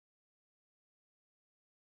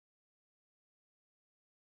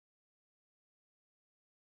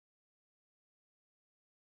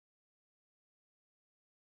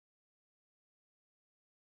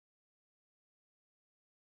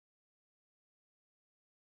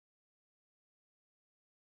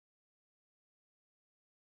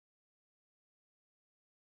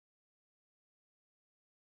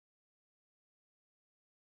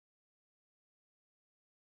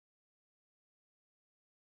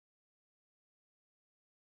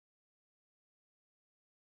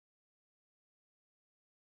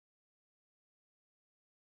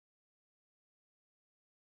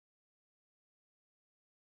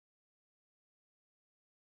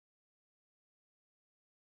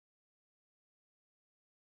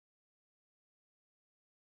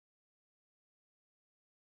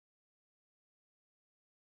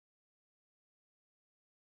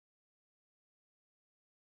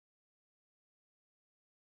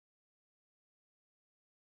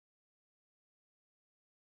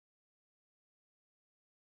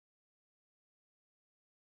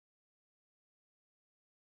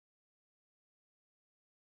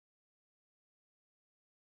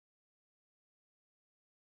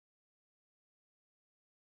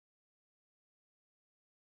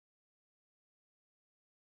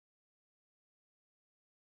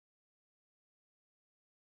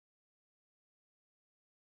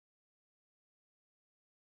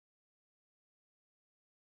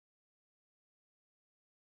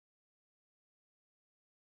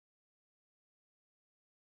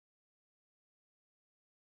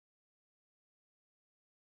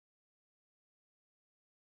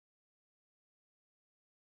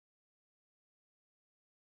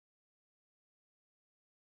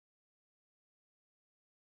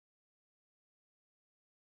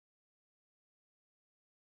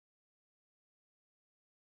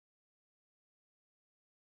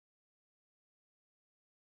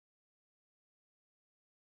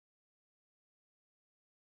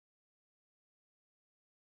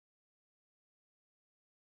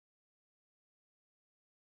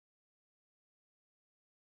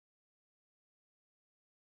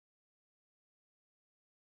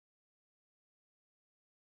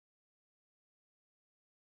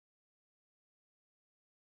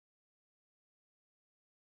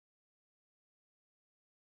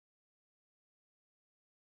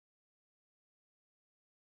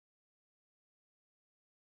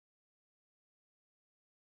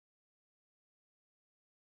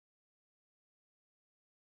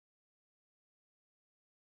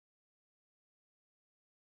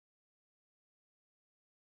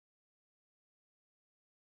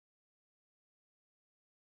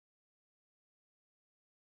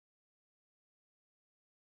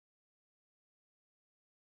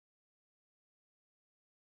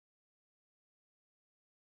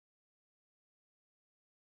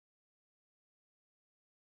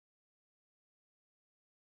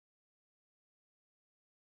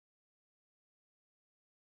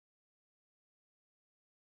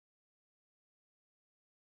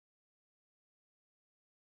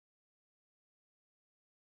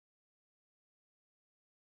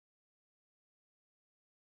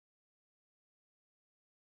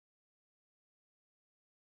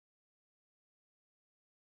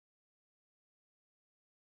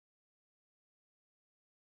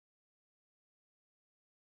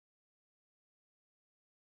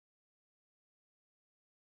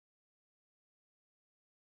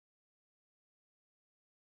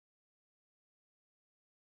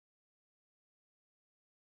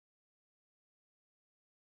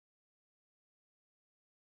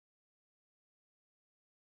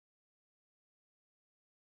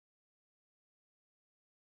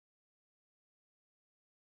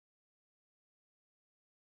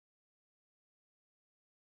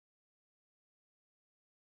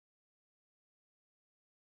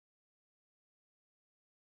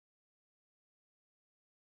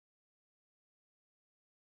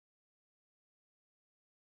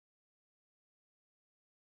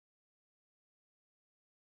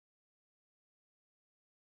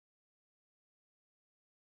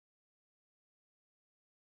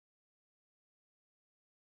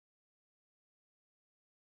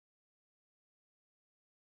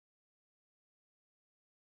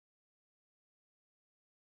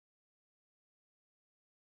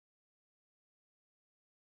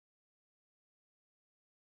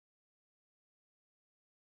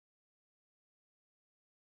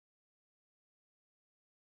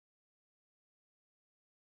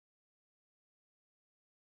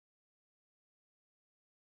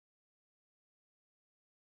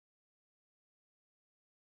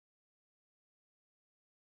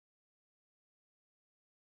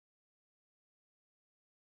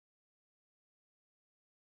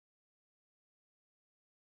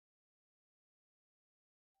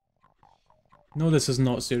No, this is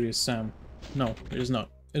not Serious Sam. No, it is not.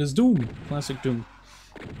 It is Doom. Classic Doom.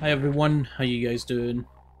 Hi everyone, how you guys doing?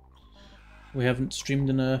 We haven't streamed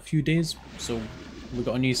in a few days, so we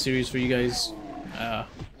got a new series for you guys. A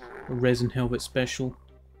Resin Helvet special.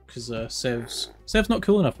 Because Sev's not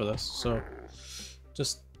cool enough for this, so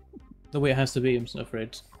just the way it has to be, I'm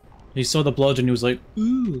afraid. He saw the blood and he was like,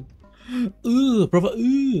 ooh, ooh, brother,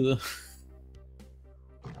 ooh.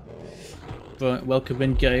 But welcome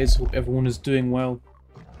in, guys. Hope everyone is doing well.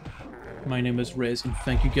 My name is Rez, and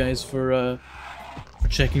thank you guys for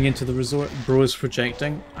checking into the resort. Bros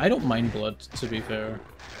projecting. I don't mind blood, to be fair.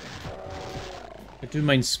 I do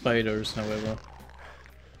mind spiders, however.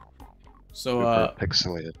 So, Super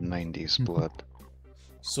pixelated 90s blood.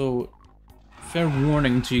 So, fair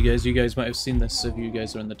warning to you guys might have seen this if you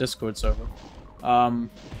guys are in the Discord server.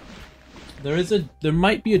 There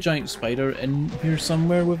might be a giant spider in here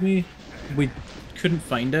somewhere with me. We couldn't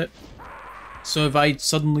find it. So if I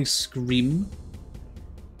suddenly scream,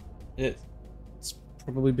 it's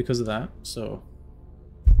probably because of that. So,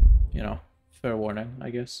 you know, fair warning,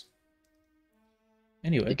 I guess.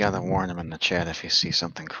 Anyway. You gotta warn him in the chat if you see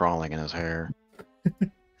something crawling in his hair.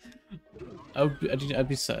 I'd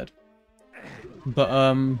be sad. But,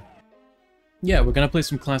 yeah, we're gonna play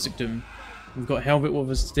some classic Doom. We've got Helvet with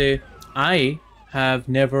us today. I have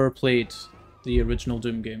never played the original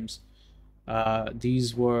Doom games.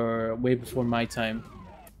 These were way before my time.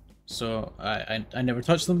 So, I never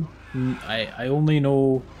touched them. I only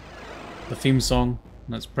know the theme song.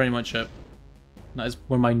 That's pretty much it. That is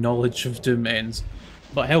where my knowledge of Doom ends.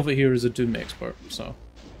 But Helvet here is a Doom expert, so...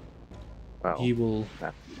 Well, he will...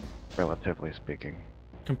 relatively speaking.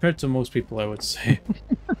 Compared to most people, I would say.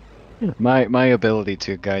 My ability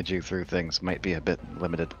to guide you through things might be a bit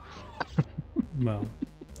limited. Well,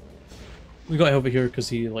 we got Helvet here because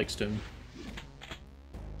he likes Doom.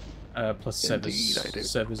 Plus Sev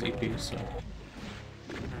is EP, so...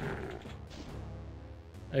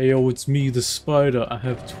 Hey yo, it's me, the spider. I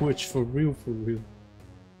have Twitch for real, for real.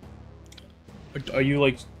 Are you,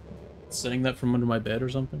 like, setting that from under my bed or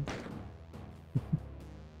something?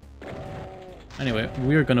 Anyway,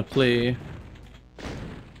 we're gonna play...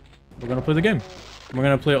 We're gonna play the game. We're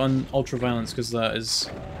gonna play it on Ultra Violence, because that is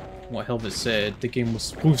what Helvet said the game was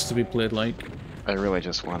supposed to be played like. I really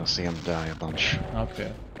just want to see him die a bunch.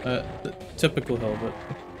 Okay. The typical Helvet.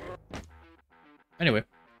 Anyway,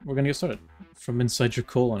 we're gonna get started. From inside your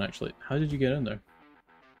colon, actually. How did you get in there?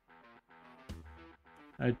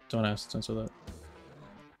 I don't ask, censor that.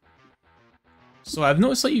 So I've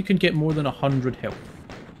noticed that you can get more than 100 health.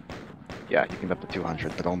 Yeah, you can get up to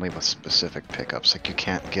 200, but only with specific pickups. Like, you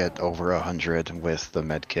can't get over 100 with the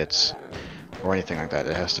medkits or anything like that.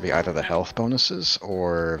 It has to be either the health bonuses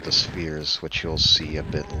or the spheres, which you'll see a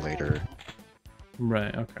bit later.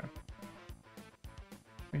 Right, okay.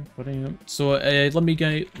 So let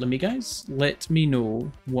me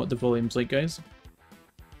know what the volume's like, guys.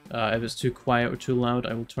 If it's too quiet or too loud,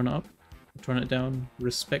 I will turn it up, turn it down,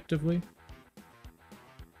 respectively.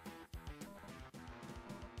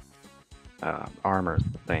 Armor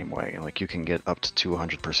the same way. Like, you can get up to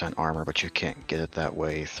 200% armor, but you can't get it that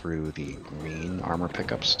way through the green armor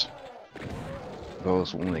pickups.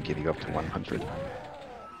 Those will only give you up to 100.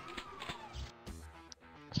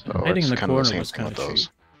 So hiding in the kind of corner the was same kind with of those.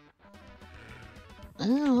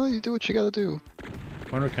 Yeah, well, you do what you gotta do.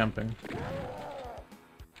 Corner camping.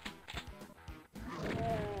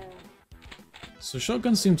 So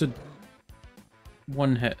shotguns seem to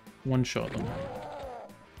one shot them.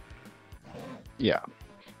 Yeah,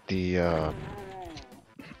 the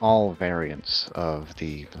all variants of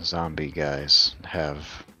the zombie guys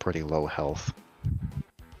have pretty low health.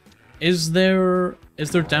 Is there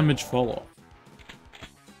damage fall off?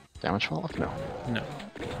 Damage fall off? No. No.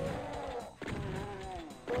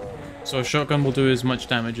 So a shotgun will do as much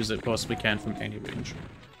damage as it possibly can from any range.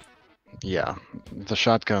 Yeah, the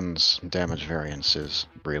shotgun's damage variance is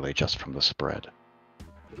really just from the spread.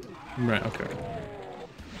 Right, okay.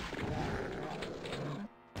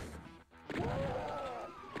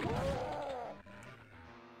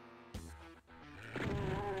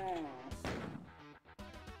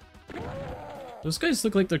 Those guys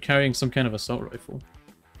look like they're carrying some kind of assault rifle.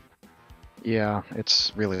 Yeah,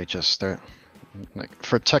 it's really just they're like,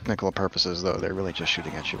 for technical purposes though, they're really just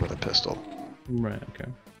shooting at you with a pistol. Right, okay.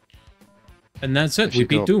 And that's it, If we you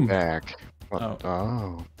beat go Doom. Back, what,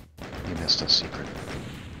 Oh. You missed a secret.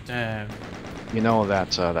 Damn. You know that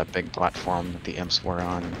that big platform that the imps were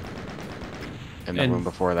on in the room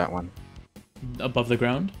before that one? Above the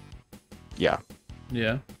ground? Yeah.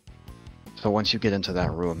 Yeah. So once you get into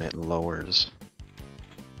that room, it lowers.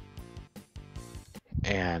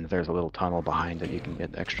 and there's a little tunnel behind it you can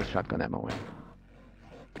get extra shotgun ammo in.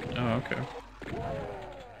 Oh, okay.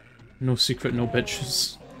 No secret, no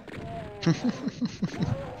bitches.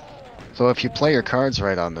 So if you play your cards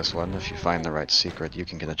right on this one, if you find the right secret, you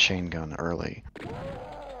can get a chain gun early.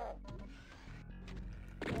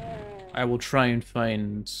 I will try and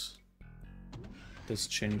find this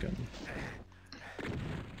chain gun.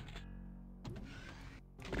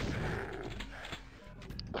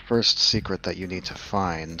 The first secret that you need to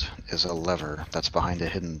find is a lever that's behind a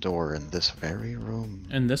hidden door in this very room.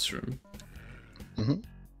 In this room? Mm-hmm.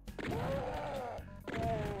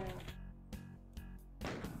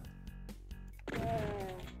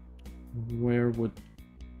 Where would...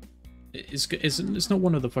 It's not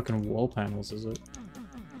one of the fucking wall panels, is it?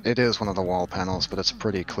 It is one of the wall panels, but it's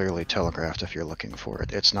pretty clearly telegraphed if you're looking for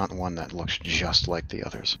it. It's not one that looks just like the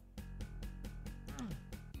others.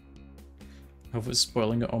 I was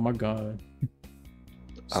spoiling it, oh my god.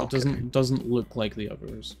 So Okay. it doesn't look like the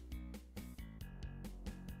others.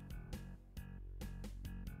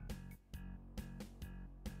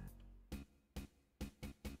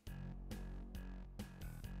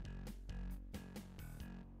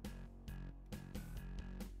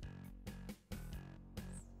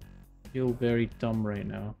 Feel very dumb right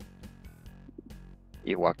now.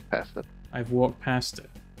 You walked past it. I've walked past it.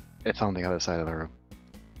 It's on the other side of the room.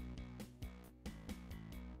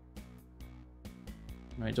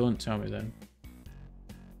 Right, don't tell me then.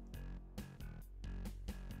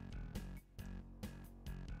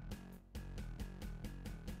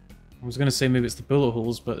 I was gonna say maybe it's the bullet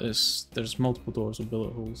holes, but there's multiple doors with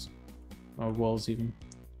bullet holes. Or walls even.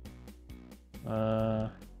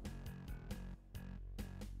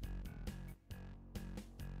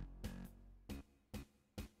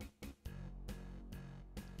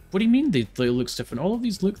 What do you mean they looks different? All of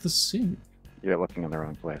these look the same. You're looking in the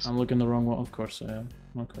wrong place. I'm looking the wrong one. Of course I am.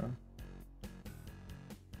 Okay.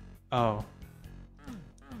 Oh.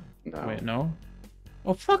 No. Wait, no?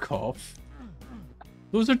 Oh, fuck off.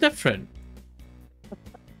 Those are different.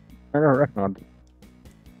 Turn around.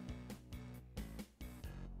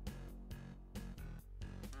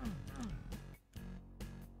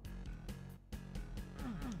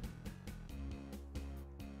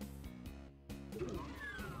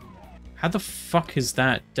 How the fuck is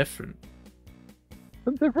that different? It's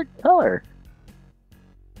a different color.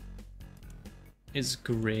 It's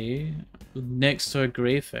grey next to a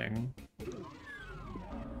grey thing.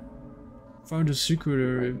 Found a secret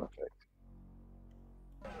area.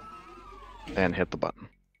 And hit the button.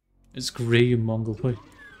 It's grey in Mongoloid.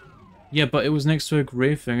 Yeah, but it was next to a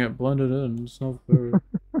grey thing. It blended in. It's not very.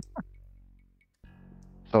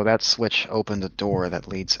 So that switch opened a door that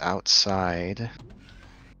leads outside.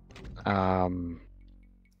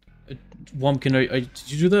 Wumpkin,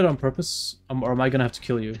 did you do that on purpose? Or am I gonna have to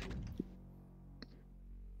kill you?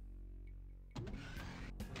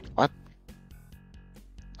 What?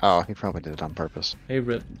 Oh, he probably did it on purpose. Hey,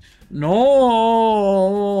 Rip.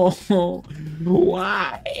 No!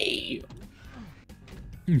 Why?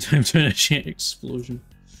 Time to initiate explosion.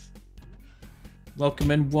 Welcome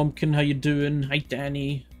in, Wumpkin. How you doing? Hi,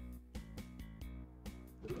 Danny.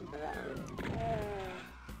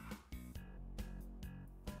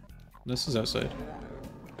 This is outside.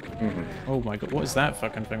 Oh my god, what is that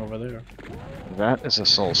fucking thing over there? That is a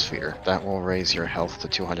soul sphere. That will raise your health to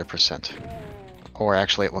 200%. Or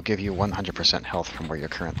actually, it will give you 100% health from where you're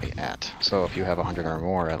currently at. So if you have 100 or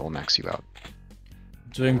more, it'll max you out.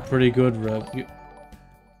 Doing pretty good, Rev.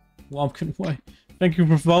 Wumpkin, why? Thank you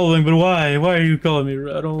for following, but why? Why are you calling me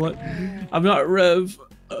Rev? I don't want... I'm not Rev.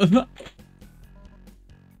 I'm not...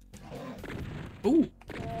 Ooh,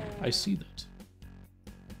 I see that.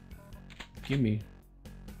 Gimme.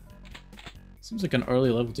 Seems like an early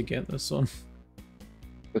level to get this on.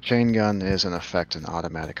 The chain gun is in effect an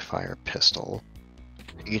automatic fire pistol.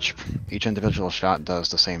 Each individual shot does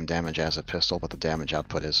the same damage as a pistol, but the damage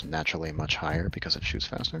output is naturally much higher because it shoots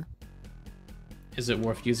faster. Is it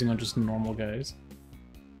worth using on just normal guys?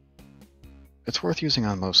 It's worth using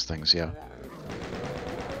on most things, yeah.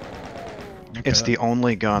 Okay, It's the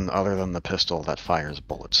only gun other than the pistol that fires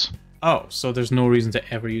bullets. Oh, so there's no reason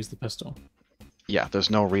to ever use the pistol. Yeah, there's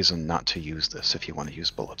no reason not to use this if you want to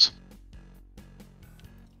use bullets.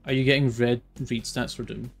 Are you getting read stats for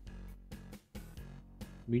Doom?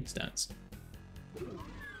 Read stats.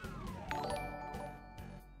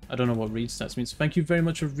 I don't know what read stats means. Thank you very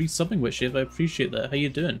much for resubbing, Witchave. I appreciate that. How you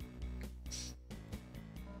doing?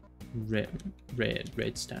 Red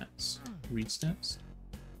stats. Read stats?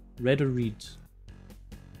 Read or read?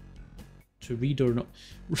 To read or not?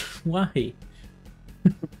 Why?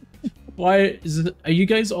 Why is it? Are you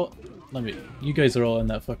guys all? let me. You guys are all in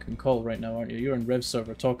that fucking call right now, aren't you? You're in Rev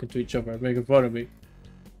server talking to each other, making fun of me.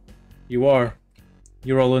 You are.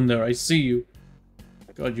 You're all in there. I see you.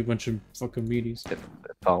 God, you bunch of fucking meanies. It's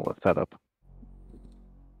all a setup.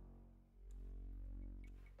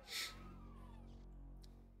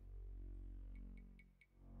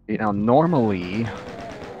 You know, normally,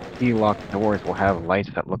 key-locked doors will have lights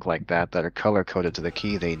that look like that are color-coded to the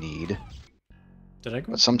key they need. Did I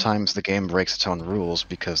go? But sometimes the game breaks its own rules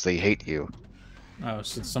because they hate you. Oh,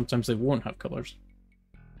 so sometimes they won't have colors.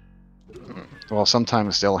 Well,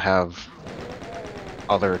 sometimes they'll have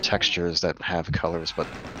other textures that have colors, but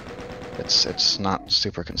it's not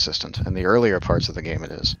super consistent. In the earlier parts of the game,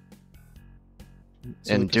 it is.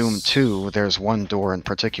 So In like Doom 2, there's one door in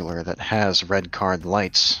particular that has red card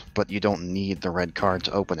lights, but you don't need the red card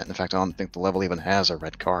to open it. In fact, I don't think the level even has a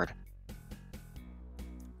red card.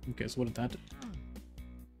 Okay, so what did that do?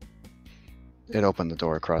 It opened the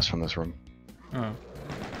door across from this room. Oh.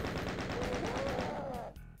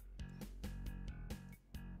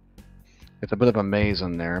 It's a bit of a maze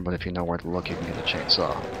in there, but if you know where to look, you can get a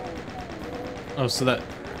chainsaw. Oh, so that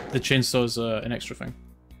the chainsaw is an extra thing.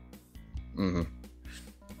 Mm-hmm.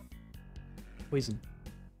 Poison.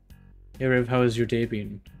 Hey Rev, how has your day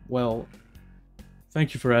been? Well,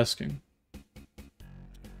 thank you for asking.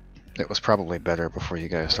 It was probably better before you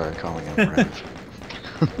guys started calling him Rev.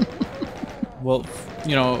 Well,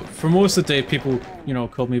 you know, for most of the day, people, you know,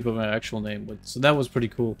 called me by my actual name, so that was pretty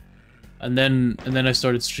cool. And then I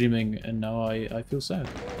started streaming, and now I feel sad.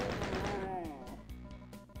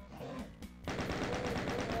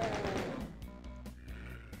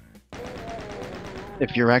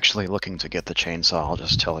 If you're actually looking to get the chainsaw, I'll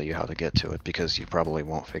just tell you how to get to it, because you probably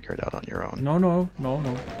won't figure it out on your own. No.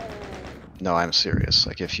 No, I'm serious.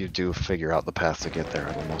 Like, if you do figure out the path to get there,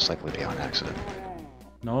 it'll most likely be on accident.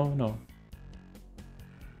 No.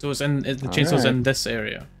 So it's in the chainsaw's in this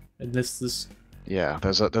area. In this. Yeah,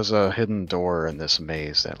 there's a hidden door in this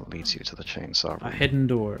maze that leads you to the chainsaw room. A hidden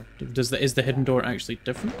door. Is the hidden door actually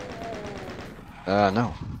different?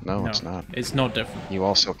 No, it's not. It's not different. You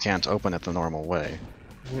also can't open it the normal way.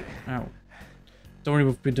 Ow. Don't worry,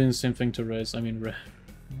 we've been doing the same thing to Rez. I mean,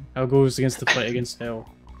 how goes against the fight against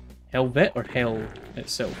Hell? Helvet or Hell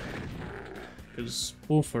itself? Because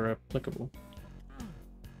both are applicable.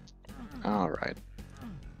 Alright.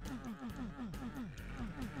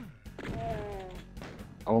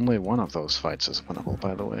 Only one of those fights is winnable,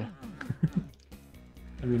 by the way.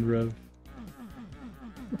 I mean, Rev.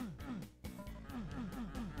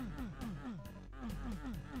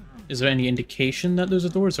 Is there any indication that there's a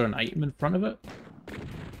door? Is there an item in front of it?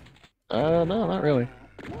 No, not really.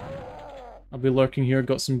 I'll be lurking here,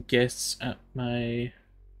 got some guests at my...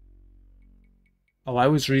 Oh, I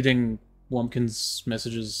was reading Wumpkin's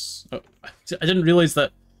messages. Oh, I didn't realize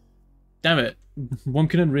that... Damn it.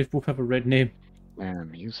 Wumpkin and Rafe both have a red name.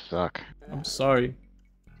 Man, you suck. I'm sorry.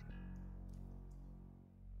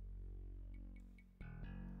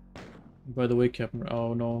 By the way, Captain...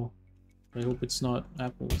 Oh no. I hope it's not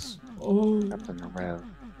apples. Oh! Captain Rev.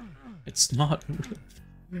 It's not.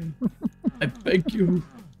 I beg you.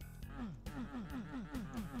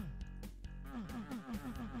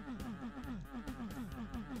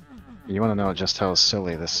 You want to know just how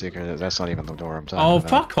silly this secret is? That's not even the door I'm talking Oh, about.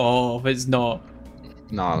 fuck off! It's not.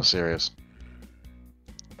 No, I'm serious.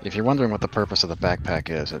 If you're wondering what the purpose of the backpack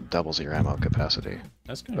is, it doubles your ammo capacity.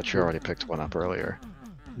 That's kind of. But you already picked one up earlier.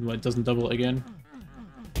 Well, it doesn't double it again.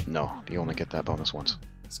 No, you only get that bonus once.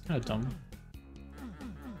 It's kind of dumb.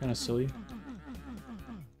 Kind of silly.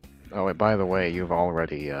 Oh, and by the way, you've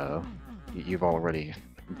already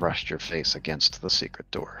brushed your face against the secret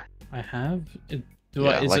door. I have. Is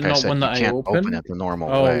Yeah, it like I not said, one that you I can't open it the normal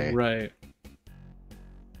oh, way. right. Do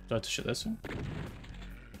I have to shut this one?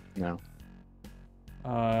 No.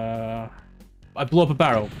 I blow up a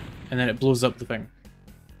barrel, and then it blows up the thing.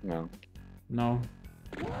 No. No.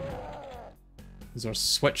 Is there a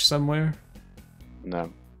switch somewhere?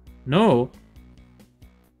 No. No.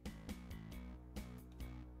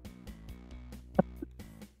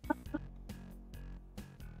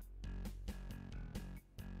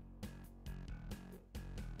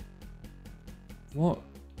 What?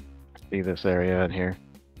 See this area in here?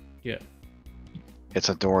 Yeah. It's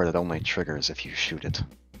a door that only triggers if you shoot it.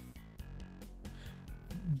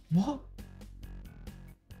 What?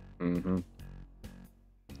 Mm-hmm.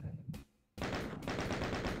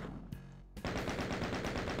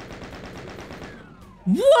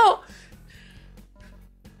 What?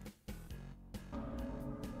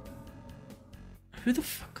 Who the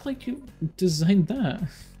fuck, like, you designed that?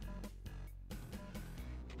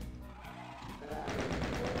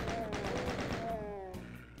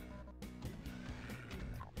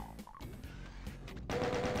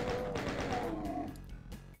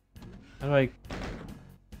 How do I...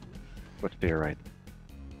 What's to your right?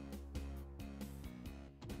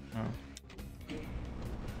 Oh.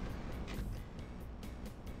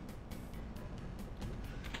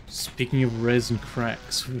 Speaking of res and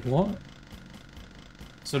cracks, what?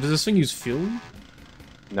 So does this thing use fuel?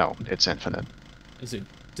 No, it's infinite. Does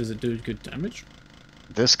it do good damage?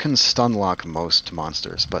 This can stun lock most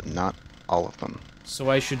monsters, but not all of them. So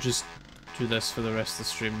I should just do this for the rest of the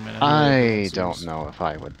stream. And I don't know if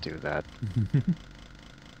I would do that.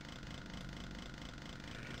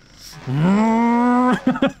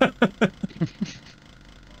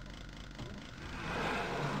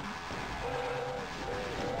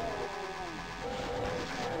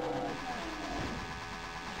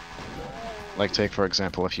 Like, take for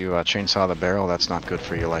example, if you chainsaw the barrel, that's not good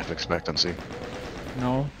for your life expectancy.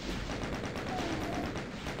 No.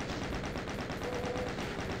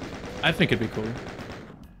 I think it'd be cool.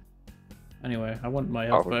 Anyway, I want my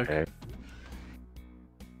health back.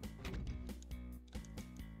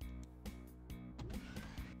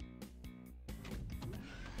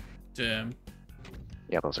 Damn.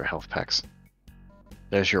 Yeah, those are health packs.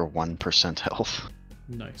 There's your 1% health.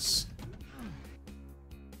 Nice.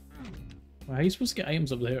 Well, how are you supposed to get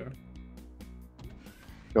items up there?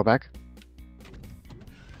 Go back.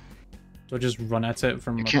 Do I just run at it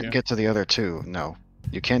from You up can't here? get to the other two, no.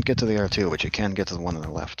 You can't get to the other two, but you can get to the one on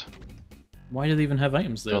the left. Why do they even have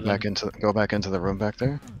items there? Go back into the room back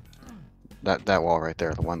there. That wall right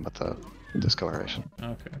there, the one with the discoloration.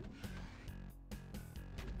 Okay.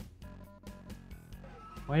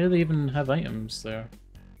 Why do they even have items there?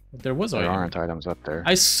 There was There items. aren't items up there.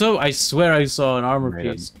 I swear I saw an armor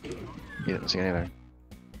Right. piece. You didn't see any there.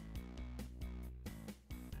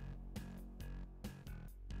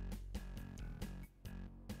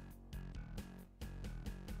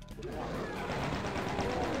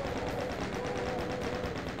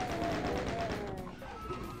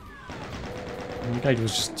 The guy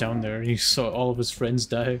was just down there and he saw all of his friends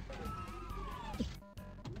die.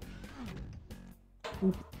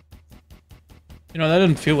 You know, that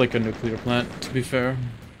didn't feel like a nuclear plant, to be fair.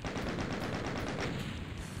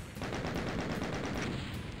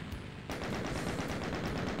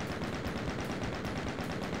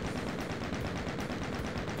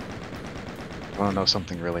 Want to know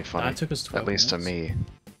something really funny? That took us 12 At least to minutes. me.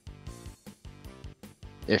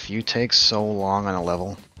 If you take so long on a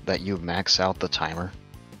level that you max out the timer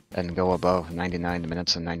and go above 99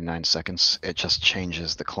 minutes and 99 seconds, it just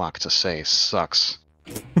changes the clock to say sucks.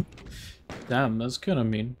 Damn, that's kind of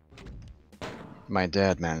mean. My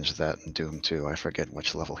dad managed that in Doom 2. I forget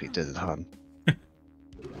which level he did it on.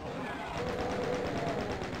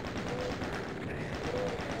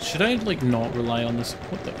 Should I, like, not rely on this?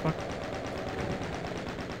 What the fuck?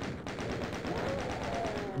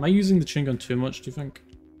 Am I using the chain gun too much, do you think?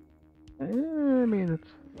 I mean,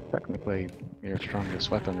 it's technically your strongest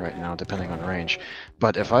weapon right now, depending on range.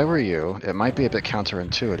 But if I were you, it might be a bit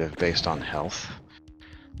counterintuitive based on health.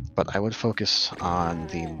 But I would focus on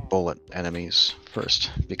the bullet enemies first,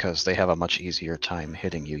 because they have a much easier time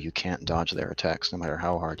hitting you. You can't dodge their attacks no matter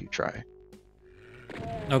how hard you try.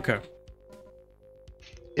 Okay.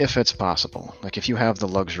 If it's possible. Like, if you have the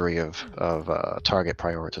luxury of target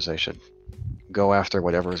prioritization, go after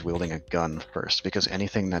whatever is wielding a gun first, because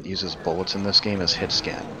anything that uses bullets in this game is hit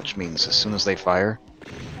scan, which means as soon as they fire,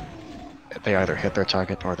 they either hit their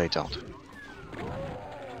target or they don't.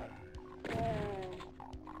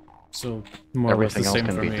 So, more or less the Everything else same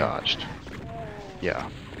can for be me. dodged. Yeah.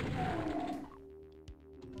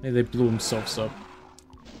 Maybe they blew themselves up.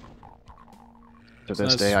 To So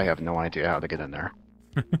this that's- day, I have no idea how to get in there.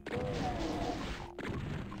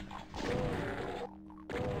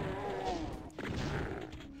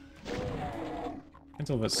 I can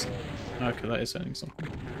tell if it's... Okay, that is saying something.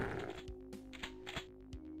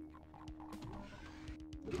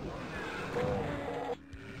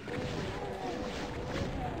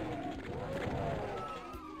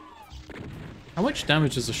 How much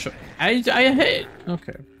damage is a shot? I hit!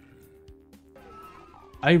 Okay.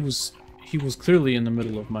 He was clearly in the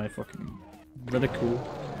middle of my fucking ridicule.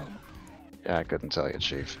 Yeah, I couldn't tell you,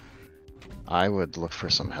 Chief. I would look for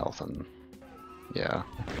some health and... Yeah,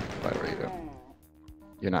 if I were you.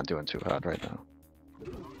 You're not doing too hot right now.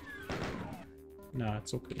 Nah,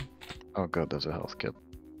 it's okay. Oh good, there's a health kit.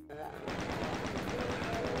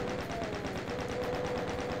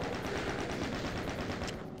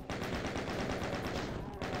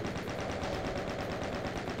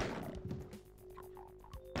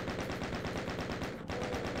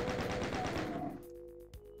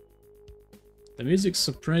 The music's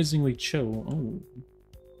surprisingly chill. Oh.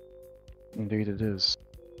 Indeed it is.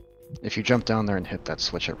 If you jump down there and hit that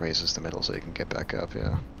switch, it raises the middle so you can get back up,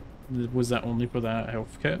 yeah. Was that only for that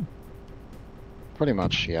health kit? Pretty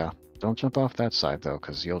much, yeah. Don't jump off that side, though,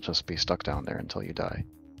 because you'll just be stuck down there until you die.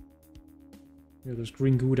 Yeah, there's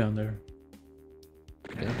green goo down there.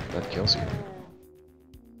 Yeah, that kills you.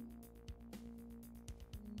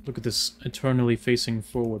 Look at this eternally facing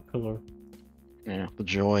forward pillar. Yeah, the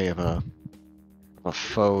joy of a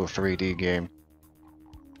faux 3D game.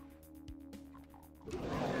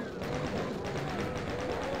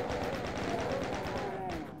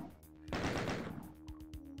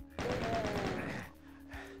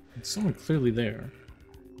 It's someone clearly there.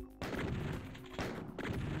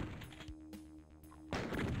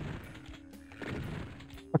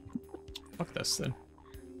 Fuck this then.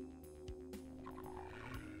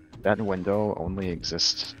 That window only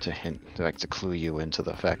exists to to clue you into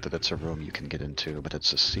the fact that it's a room you can get into, but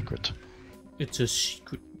it's a secret. It's a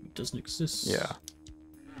secret. It doesn't exist. Yeah.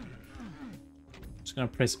 Just gonna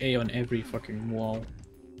press A on every fucking wall.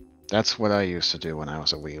 That's what I used to do when I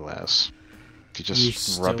was a wee lass. You You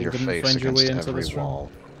just rub still your didn't face find your way against into every this room?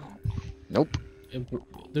 wall. Nope.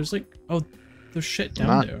 There's like, oh, there's shit down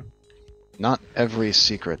Not- there. Not every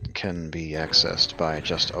secret can be accessed by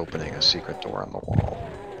just opening a secret door on the wall.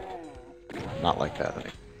 Not like that,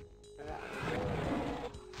 anyway.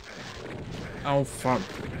 Oh fuck.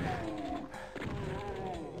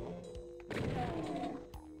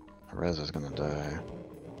 Rez is gonna die.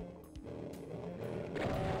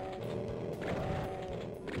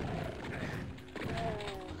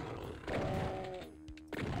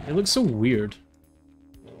 It looks so weird.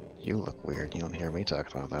 You look weird. You don't hear me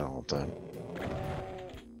talk about that all the time.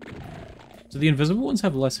 Do the invisible ones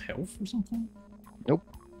have less health or something? Nope.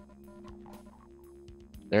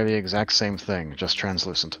 They're the exact same thing, just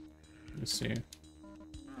translucent. Let's see.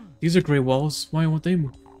 These are grey walls. Why won't they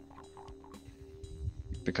move?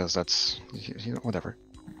 Because that's, you know, whatever.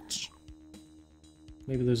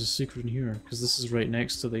 Maybe there's a secret in here, because this is right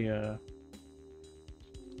next to the,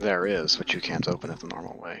 There is, but you can't open it the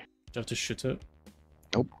normal way. Do I have to shoot it?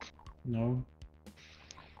 Nope. No.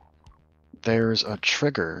 There's a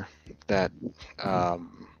trigger that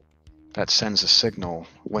that sends a signal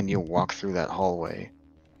when you walk through that hallway,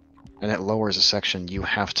 and it lowers a section you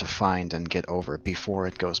have to find and get over before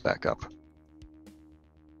it goes back up.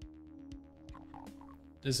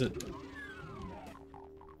 Is it?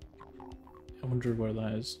 I wonder where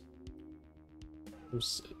that is.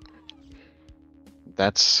 There's...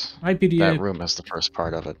 That's IPDA. that room is the first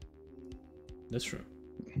part of it. That's true.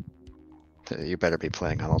 You better be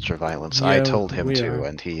playing on Ultraviolence. Yeah, I told him we to, are.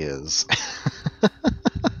 and he is.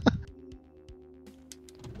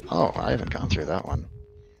 Oh, I haven't gone through that one.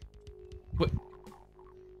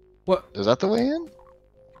 What? Is that the way in?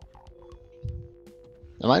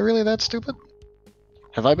 Am I really that stupid?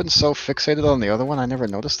 Have I been so fixated on the other one I never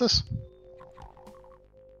noticed this?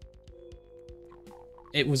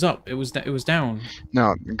 It was up. It was it was down.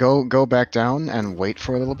 No, go back down and wait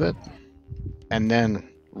for a little bit, and then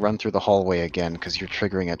run through the hallway again because you're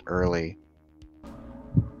triggering it early.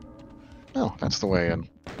 Oh, that's the way in.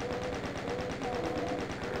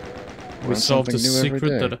 We Learn solved a something new every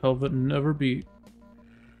secret day. that Helvet never beat.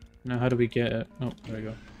 Now how do we get it? Oh, there we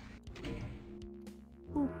go.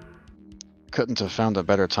 Couldn't have found a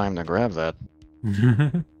better time to grab that.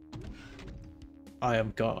 I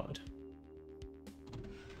am God.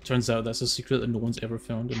 Turns out that's a secret that no one's ever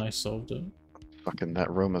found, and I solved it. Fucking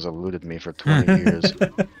that room has eluded me for 20 years.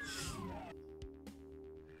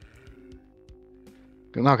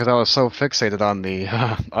 No, because I was so fixated on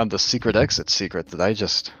the secret exit secret that I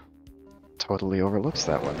just totally overlooked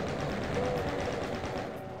that one.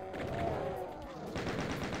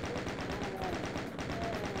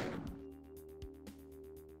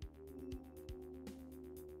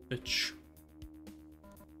 Bitch.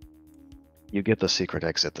 You get the secret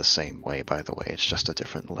exit the same way, by the way. It's just a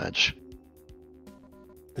different ledge.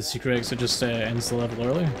 The secret exit just ends the level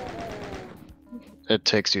early? It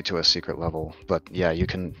takes you to a secret level, but yeah, you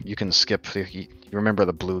can skip. You remember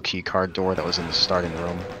the blue key card door that was in the starting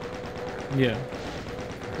room? Yeah.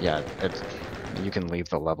 Yeah, you can leave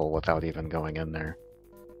the level without even going in there.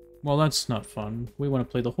 Well, that's not fun. We want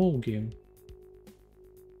to play the whole game.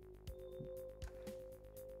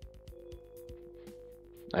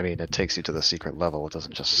 I mean, it takes you to the secret level. It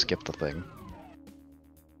doesn't just skip the thing.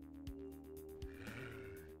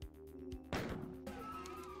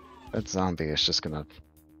 That zombie is just gonna...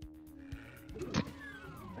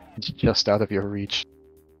 just out of your reach.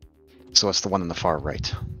 So it's the one in the far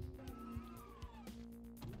right.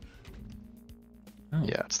 Oh.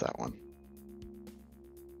 Yeah, it's that one.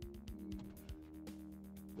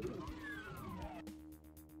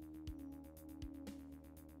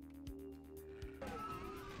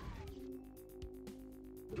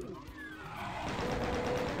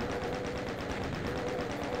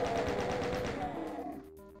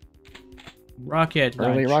 Rocket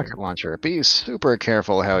Early launcher. rocket launcher. Be super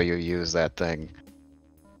careful how you use that thing.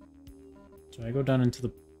 Do I go down into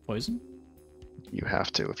the poison? You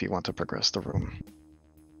have to if you want to progress the room.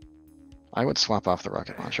 I would swap off the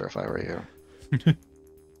rocket launcher if I were you.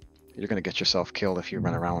 You're gonna get yourself killed if you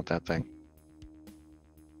run around with that thing.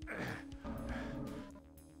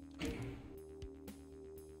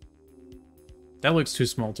 That looks too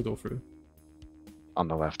small to go through. On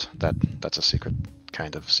the left, that's a secret,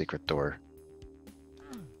 kind of secret door.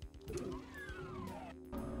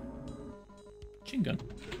 Machine gun.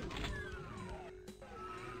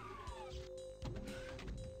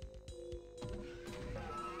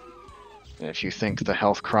 And if you think the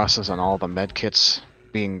health crosses on all the medkits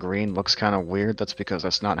being green looks kind of weird, that's because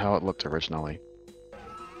that's not how it looked originally.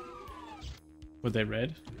 Were they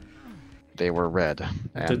red? They were red,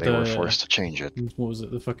 and Did they were the- forced to change it. What was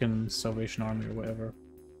it? The fucking Salvation Army or whatever.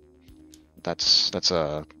 That's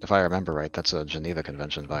a, if I remember right, that's a Geneva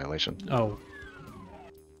Convention violation. Oh.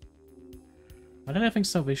 Why did I think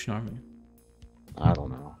Salvation Army? I don't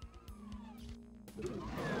know.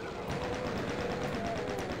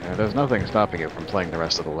 Yeah, there's nothing stopping you from playing the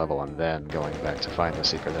rest of the level and then going back to find the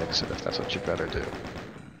secret exit if that's what you'd better do.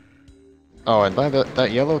 Oh, and by that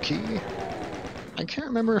yellow key, I can't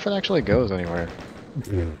remember if it actually goes anywhere.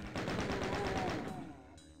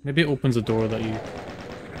 Maybe it opens a door that you...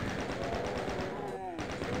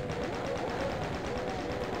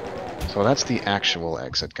 So that's the actual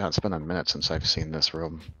exit. God, it's been a minute since I've seen this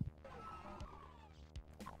room.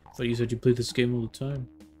 I thought you said you play this game all the time.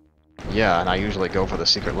 Yeah, and I usually go for the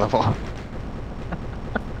secret level. How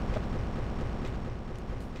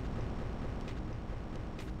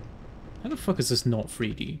the fuck is this not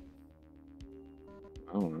 3D?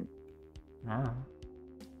 I don't know. Ah.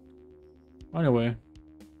 Anyway.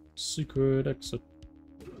 Secret exit.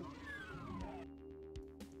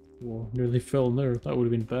 Whoa, nearly fell in there. That would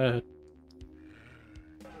have been bad.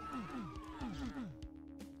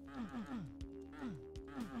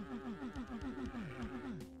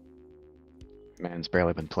 Man's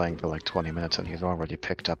barely been playing for like 20 minutes and he's already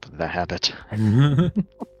picked up the habit.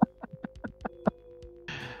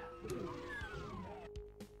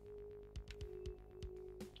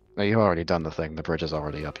 No, you've already done the thing. The bridge is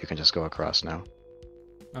already up. You can just go across now.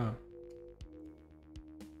 Oh.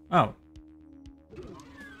 Oh.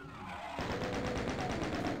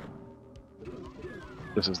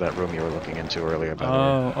 This is that room you were looking into earlier, by the way.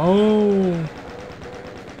 Oh. Oh.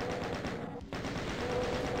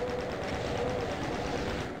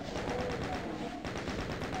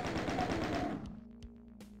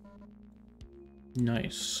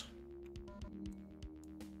 Nice.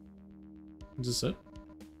 Is this it?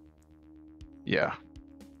 Yeah.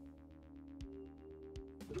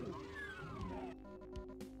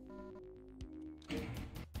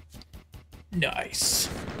 Nice.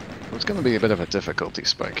 There's going to be a bit of a difficulty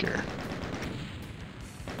spike here.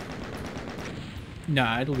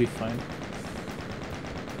 Nah, it'll be fine.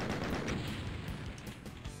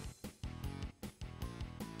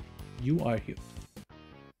 You are here.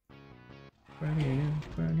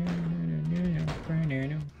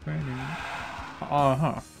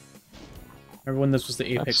 Uh-huh. Everyone, this was the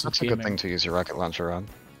apex That's of a good gaming. thing to use your rocket launcher on.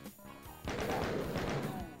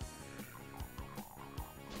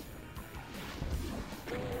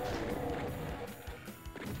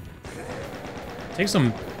 Takes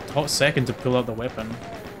some hot second to pull out the weapon.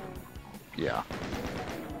 Yeah.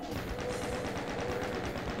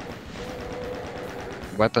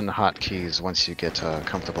 Weapon hotkeys, once you get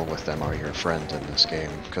comfortable with them, are your friend in this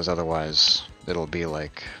game, because otherwise it'll be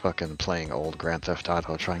like fucking playing old Grand Theft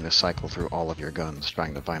Auto, trying to cycle through all of your guns,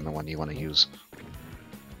 trying to find the one you want to use.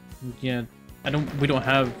 Yeah, we don't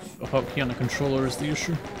have a hotkey on the controller is the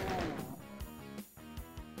issue.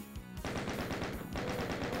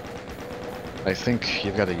 I think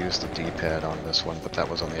you've got to use the D-pad on this one, but that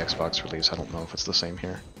was on the Xbox release. I don't know if it's the same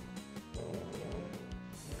here.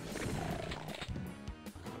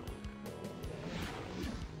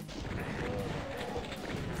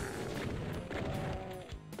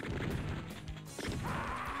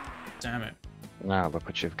 Damn it. Now look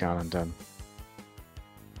what you've gone and done.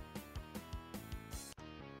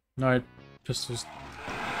 No, pistols.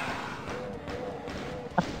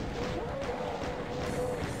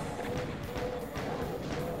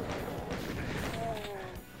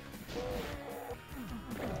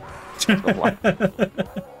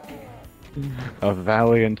 A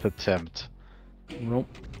valiant attempt. Nope.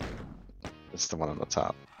 It's the one on the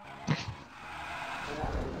top.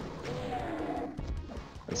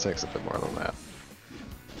 It takes a bit more than that.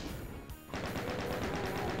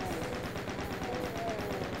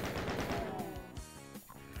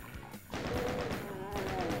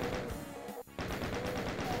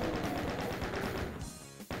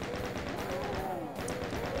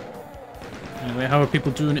 Anyway, how are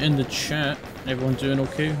people doing in the chat? Everyone doing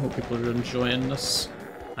okay? Hope people are enjoying this.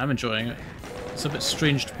 I'm enjoying it. It's a bit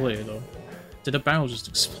strange to play, though. Did a barrel just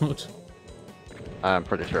explode? I'm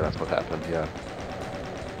pretty sure that's what happened, yeah.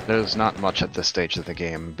 There's not much at this stage of the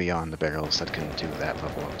game beyond the barrels that can do that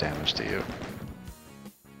level of damage to you.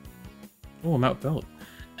 Oh, I'm out of belt.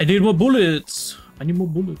 I need more bullets! I need more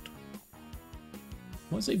bullet.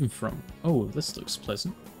 What's it even from? Oh, this looks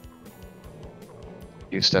pleasant.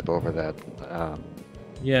 You step over that,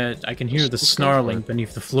 Yeah, I can hear the Let's go for snarling it.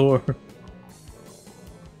 beneath the floor.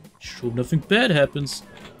 Sure, nothing bad happens.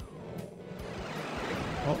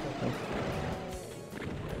 Oh, oh.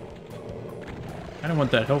 I don't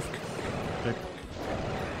want that health.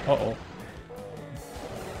 Uh-oh.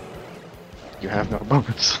 you have no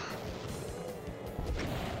bullets.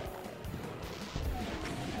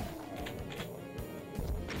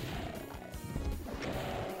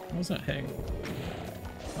 What was that hitting?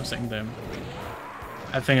 I was hitting them.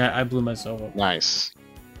 I think I blew myself up. Nice.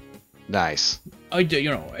 Nice. I did, you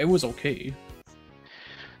know, it was okay.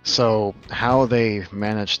 So how they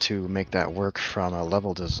managed to make that work from a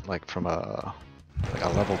level from a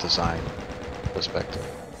level design perspective.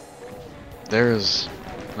 There's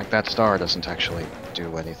like that star doesn't actually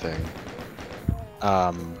do anything.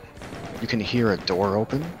 You can hear a door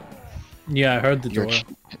open. Yeah, I heard the You're door.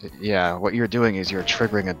 Yeah, what you're doing is you're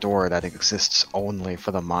triggering a door that exists only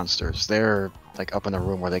for the monsters. They're like up in a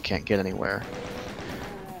room where they can't get anywhere.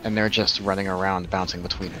 And they're just running around bouncing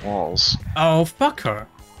between walls. Oh, fuck her.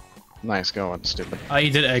 Nice going, stupid. I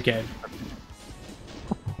did it again.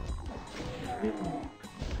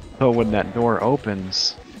 So when that door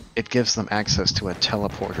opens, it gives them access to a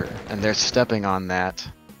teleporter, and they're stepping on that.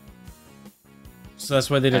 So that's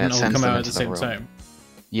why they And didn't it all sends come them out at into the the same room. time.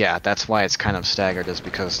 Yeah, that's why it's kind of staggered, is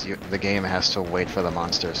because the game has to wait for the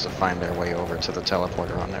monsters to find their way over to the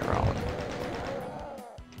teleporter on their own.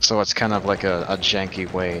 So it's kind of like a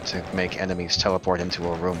janky way to make enemies teleport into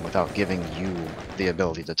a room without giving you the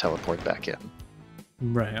ability to teleport back in.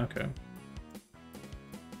 Right, okay.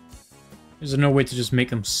 Is there no way to just make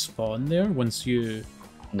them spawn there once you...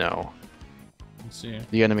 No. Let's see.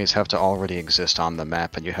 The enemies have to already exist on the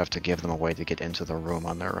map, and you have to give them a way to get into the room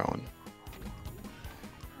on their own.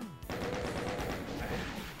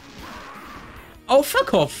 Oh,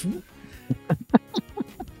 fuck off!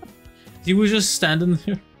 He was just standing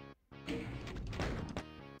there.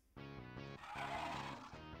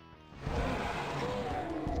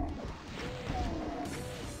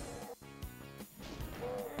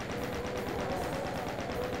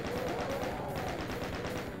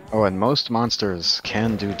 Oh, and most monsters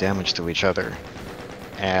can do damage to each other,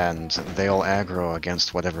 and they'll aggro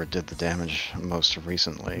against whatever did the damage most It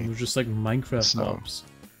recently. was just like Minecraft So- mobs.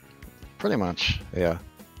 Pretty much, yeah.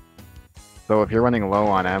 So if you're running low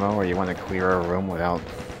on ammo or you want to clear a room without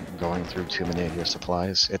going through too many of your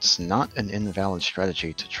supplies, it's not an invalid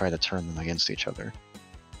strategy to try to turn them against each other.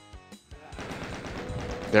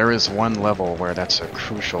 There is one level where that's a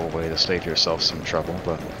crucial way to save yourself some trouble,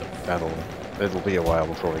 but it'll be a while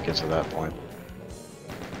before we get to that point.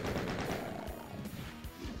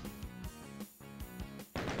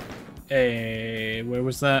 Hey, where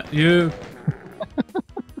was that? You!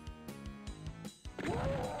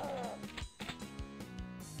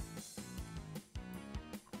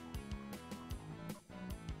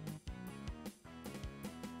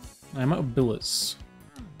 I'm out of billets.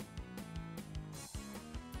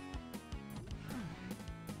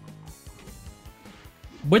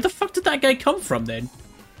 Where the fuck did that guy come from then?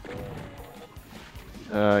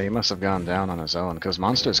 He must have gone down on his own, because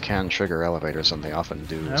monsters can trigger elevators, and they often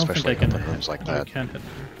do, I don't especially think I in can rooms like I that. can't hit.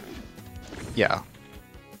 Yeah.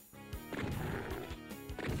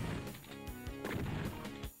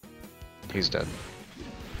 He's dead.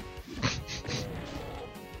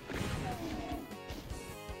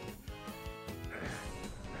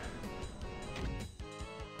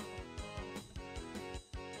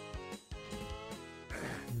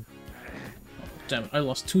 Damn it, I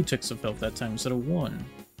lost 2 ticks of health that time instead of 1.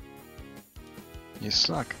 You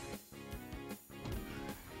suck.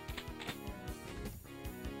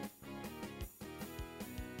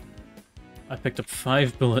 I picked up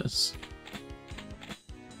 5 bullets.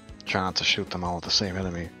 Try not to shoot them all at the same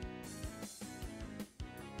enemy.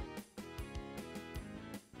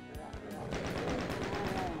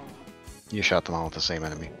 You shot them all at the same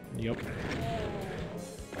enemy. Yep.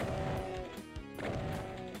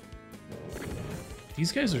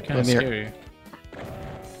 These guys are kind of Well, they're- scary.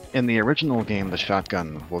 In the original game, the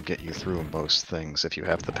shotgun will get you through most things if you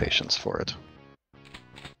have the patience for it.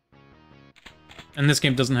 And this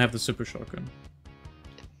game doesn't have the super shotgun.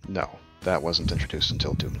 No, that wasn't introduced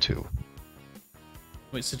until Doom 2.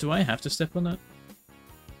 Wait, so do I have to step on that?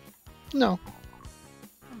 No.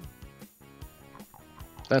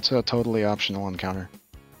 That's a totally optional encounter.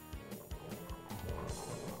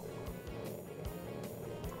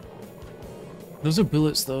 Those are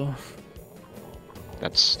bullets, though.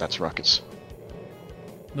 That's rockets.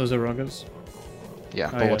 Those are rockets. Yeah,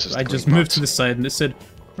 Oh, bullets yeah. is the I green just moved box. to the side and it said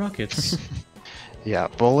rockets. Yeah,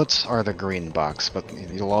 bullets are the green box, but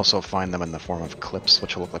you'll also find them in the form of clips,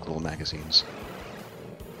 which will look like little magazines.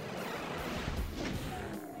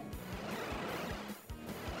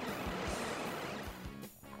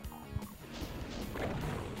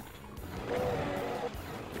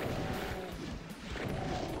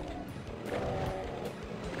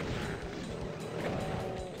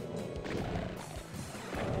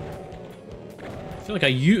 I feel like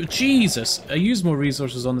I use more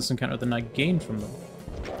resources on this encounter than I gained from them.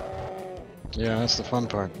 Yeah, that's the fun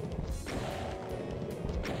part.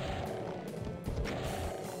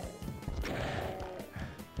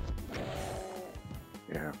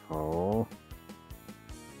 Careful.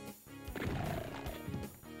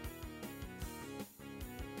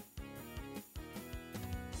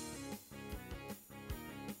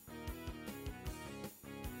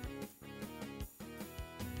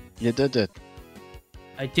 You did it.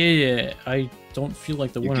 I did it. I don't feel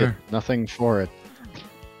like the You winner. get nothing for it.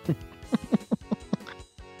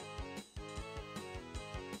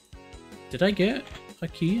 Did I get a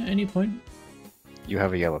key at any point? You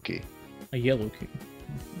have a yellow key. A yellow key.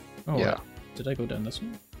 Oh, Yeah. did I go down this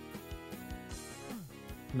one?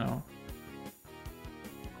 No.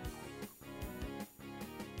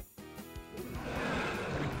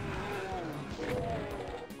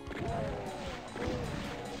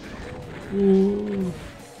 Ooh.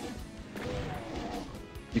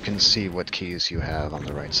 You can see what keys you have on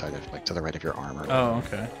the right side of, like, to the right of your armor. Oh,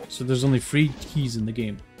 okay. So there's only 3 keys in the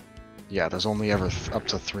game. Yeah, there's only ever up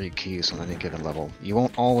to 3 keys on any given level. You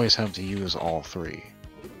won't always have to use all 3.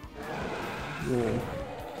 Whoa.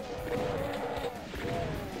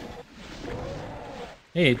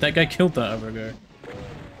 Hey, that guy killed that other guy.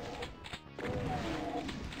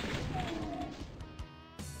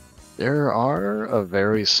 There are a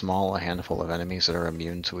very small handful of enemies that are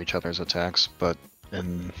immune to each other's attacks, but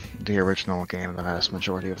in the original game, the vast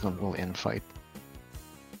majority of them will infight.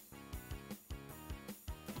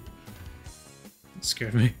 It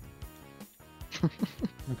scared me.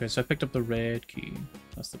 Okay, so I picked up the red key.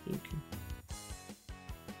 That's the blue key.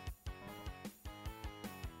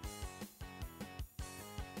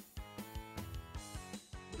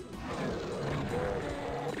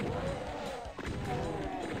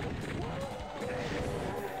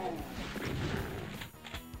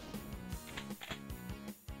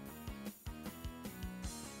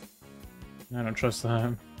 I don't trust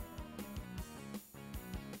that.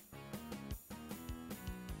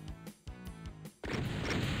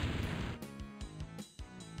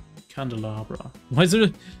 Candelabra. Why is there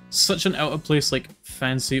such an out of place, like,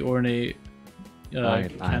 fancy ornate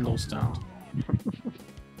candle stand?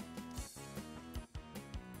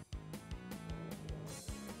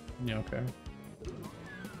 Yeah, okay.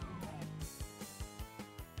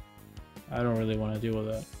 I don't really want to deal with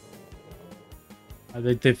that. I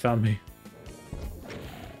think they found me.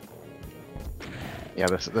 Yeah,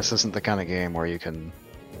 this isn't the kind of game where you can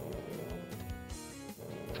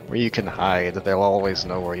hide. They'll always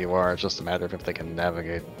know where you are. It's just a matter of if they can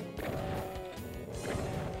navigate.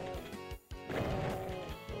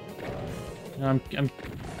 I'm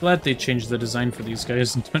glad they changed the design for these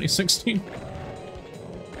guys in 2016.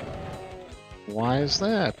 Why is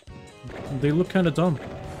that? They look kind of dumb.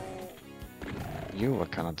 You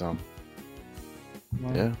look kind of dumb.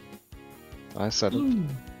 Well, Yeah, I said it. ooh.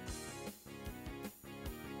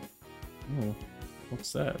 Oh,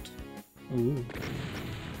 what's that? Ooh.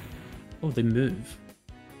 Oh, they move.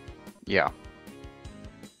 Yeah.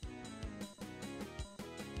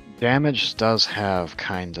 Damage does have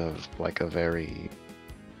kind of like a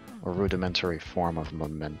rudimentary form of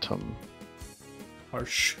momentum.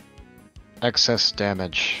 Harsh. Excess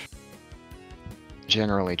damage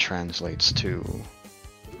generally translates to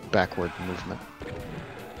backward movement.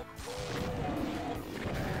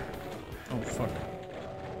 Oh, fuck.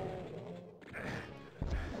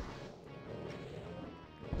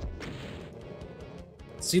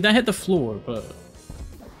 See, that hit the floor, but...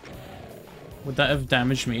 would that have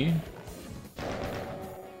damaged me?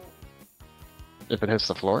 If it hits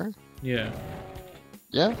the floor? Yeah.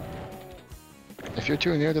 Yeah. If you're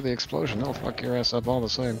too near to the explosion, it'll fuck your ass up all the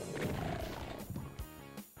same.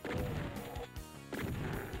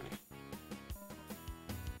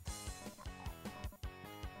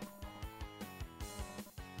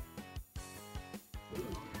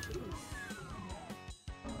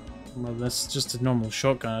 Well, that's just a normal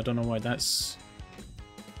shotgun. I don't know why that's...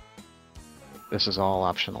 This is all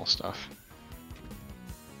optional stuff.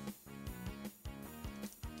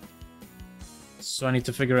 So I need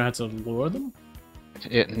to figure out how to lower them?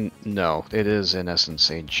 No, it is in essence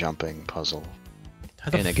a jumping puzzle. How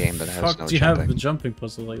the In a game that has fuck no do you have jumping. a jumping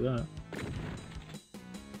puzzle like that?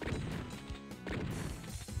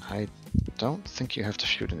 I don't think you have to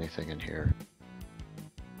shoot anything in here.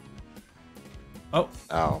 Oh,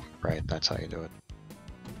 Oh, right, that's how you do it.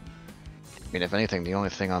 I mean, if anything, the only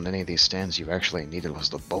thing on any of these stands you actually needed was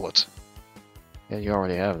the bullet. Yeah, you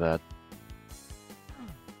already have that.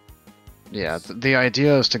 Yeah, the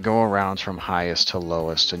idea is to go around from highest to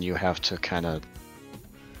lowest, and you have to kind of...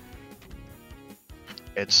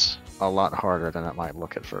 It's a lot harder than it might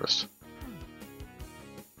look at first.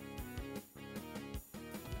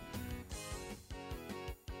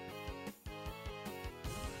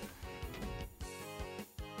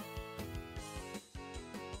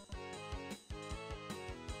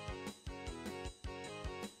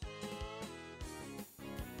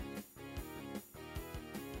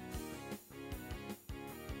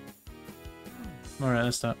 alright,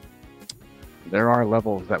 that's that. There are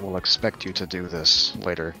levels that will expect you to do this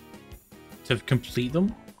later. To complete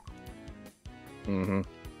them? Mm-hmm.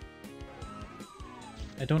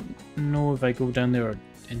 I don't know if I go down there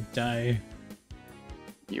and die.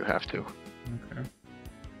 You have to. Okay.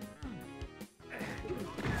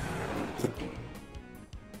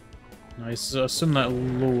 Nice. I assume that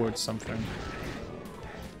lowered something.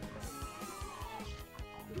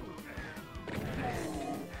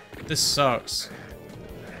 This sucks.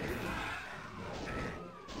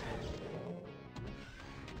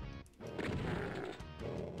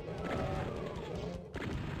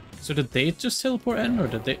 So did they just teleport in, or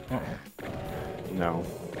did they... Uh-oh. No.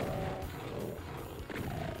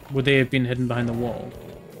 Would they have been hidden behind the wall?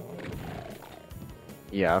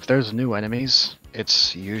 Yeah, if there's new enemies,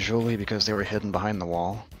 it's usually because they were hidden behind the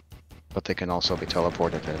wall, but they can also be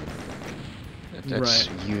teleported in. It's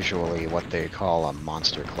Right. usually what they call a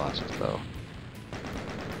monster closet, though.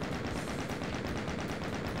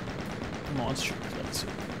 Monster closet.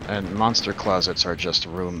 And monster closets are just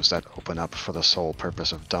rooms that open up for the sole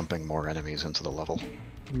purpose of dumping more enemies into the level.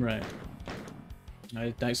 Right.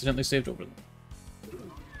 I accidentally saved over them.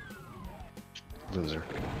 Loser.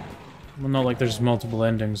 Well, not like there's multiple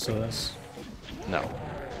endings to this. No.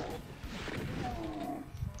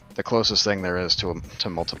 The closest thing there is to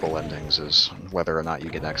multiple endings is whether or not you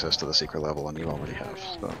get access to the secret level, and you already have,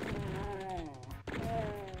 so...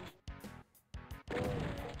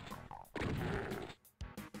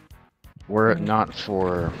 Were it not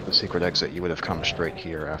for the secret exit, you would have come straight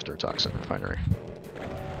here after Toxic Refinery.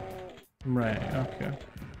 Right, okay.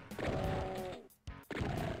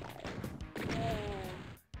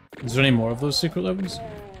 Is there any more of those secret levels?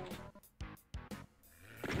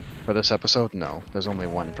 For this episode, no. There's only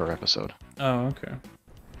one per episode. Oh, okay.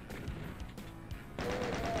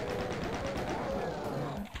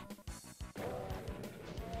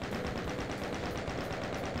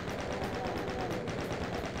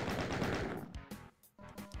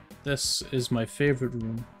 This is my favorite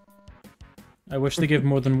room. I wish they gave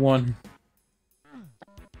more than one.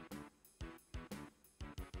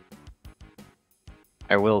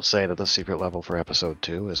 I will say that the secret level for episode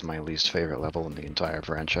 2 is my least favorite level in the entire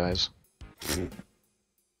franchise.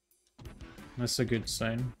 That's a good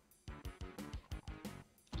sign.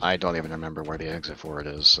 I don't even remember where the exit for it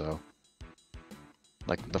is, so...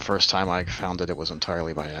 Like, the first time I found it, it was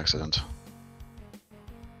entirely by accident.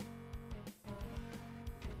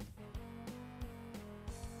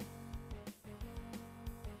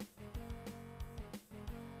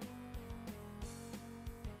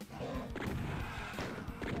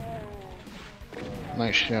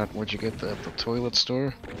 Nice shot. Where'd you get that? At the toilet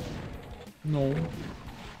store? No.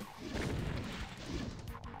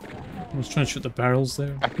 I was trying to shoot the barrels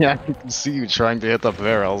there. Yeah, I can see you trying to hit the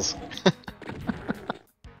barrels.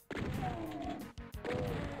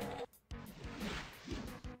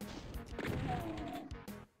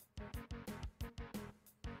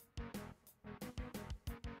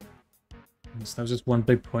 So that was just one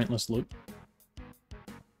big pointless loop.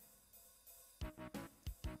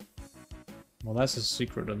 Well, that's a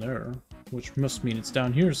secret in there, which must mean it's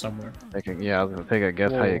down here somewhere. Take a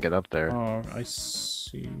guess how you Whoa. get up there. Oh, I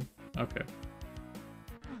see. Okay.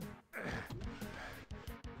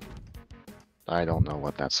 I don't know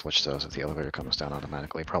what that switch does if the elevator comes down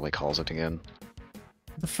automatically. Probably calls it again.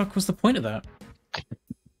 What the fuck was the point of that?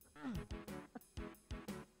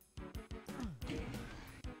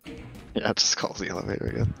 Yeah, it just calls the elevator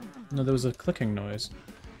again. No, there was a clicking noise.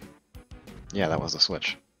 Yeah, that was the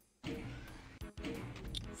switch.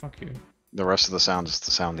 fuck you. The rest of the sound is the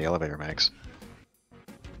sound the elevator makes.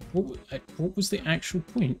 What was the actual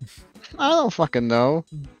point? I don't fucking know.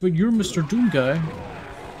 But you're Mr. Doom guy.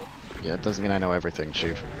 Yeah, it doesn't mean I know everything,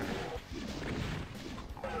 Chief.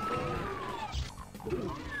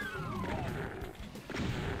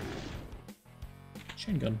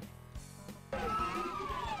 Chain gun.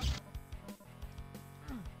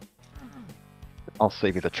 I'll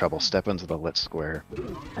save you the trouble. Step into the lit square.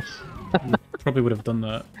 Probably would have done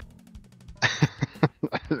that.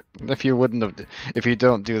 If you wouldn't have, if you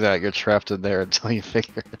don't do that, you're trapped in there until you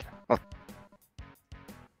figure it out.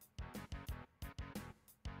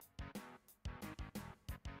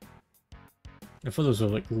 I thought those were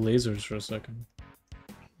like lasers for a second.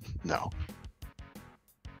 No.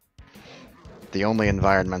 The only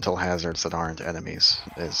environmental hazards that aren't enemies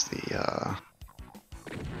is the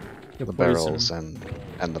barrels and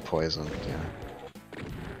the poison. Yeah.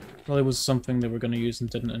 Well, it was something they were going to use and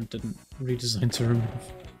didn't redesign to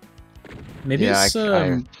remove. Maybe Yeah, it's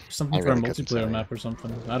something I for really a couldn't tell multiplayer you. map or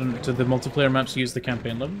something. I don't. Do the multiplayer maps use the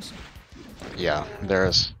campaign levels? Yeah,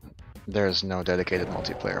 there's no dedicated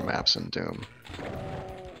multiplayer maps in Doom.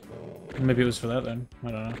 Maybe it was for that then.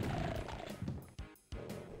 I don't know.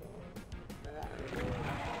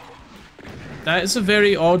 That is a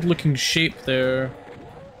very odd looking shape there.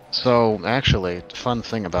 So, actually, fun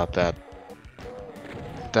thing about that.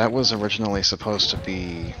 That was originally supposed to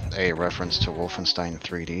be a reference to Wolfenstein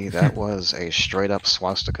 3D. That was a straight up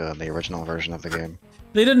swastika in the original version of the game.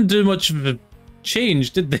 They didn't do much of a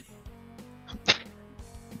change, did they?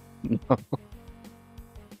 No.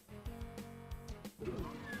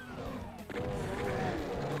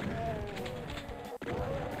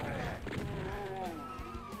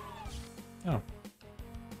 Oh.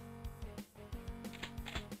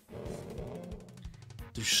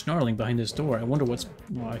 They're snarling behind this door. I wonder what's...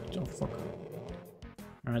 Oh, fuck.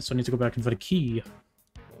 Alright, so I need to go back and find a key.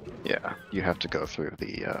 Yeah, you have to go through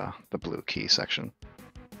the blue key section.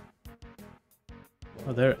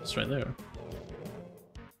 Oh, there. It's right there.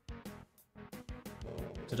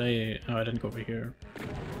 Did I... Oh, I didn't go over here.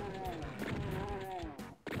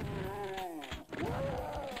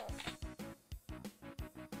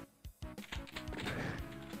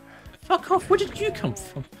 Fuck off! Where did you come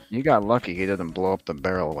from? You got lucky he didn't blow up the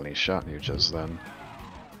barrel when he shot you just then.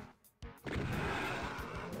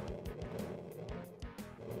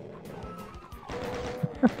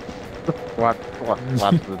 Watch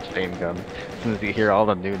the chain gun. As soon as you hear all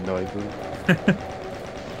the new noises.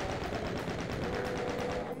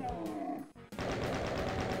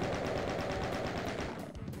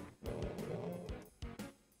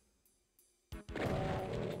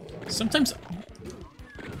 Sometimes...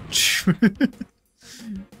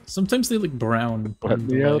 Sometimes they look brown. Let in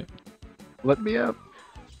the me light. up. Let me up.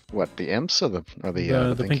 What, the imps or the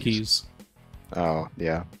The pinkies. Oh,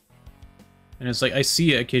 yeah. And it's like, I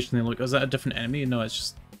see it occasionally, look, is that a different enemy? No, it's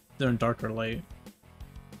just, they're in darker light.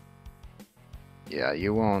 Yeah,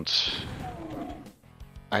 you won't...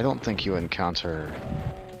 I don't think you encounter,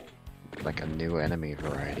 like, a new enemy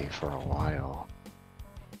variety for a while.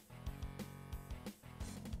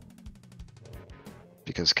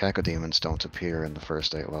 Because cacodemons don't appear in the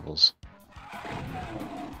first 8 levels.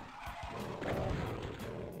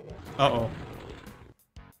 Uh-oh.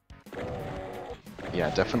 Yeah,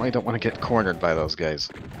 definitely don't want to get cornered by those guys.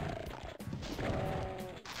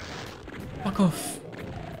 Fuck off.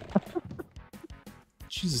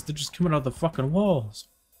 Jesus, they're just coming out of the fucking walls.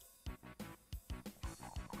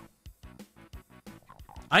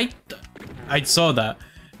 I saw that.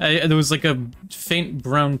 There was like a faint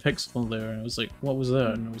brown pixel there, and I was like, what was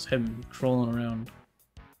that? And it was him crawling around.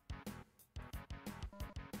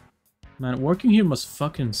 Man, working here must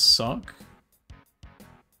fucking suck.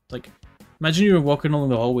 Like, imagine you were walking along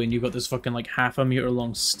the hallway and you got this fucking like half a meter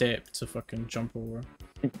long step to fucking jump over.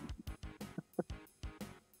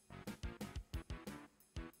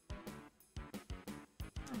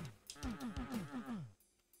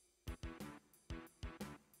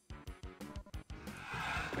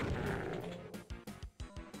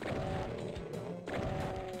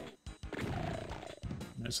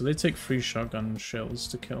 So they take 3 shotgun shells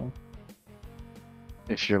to kill.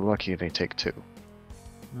 If you're lucky, they take 2.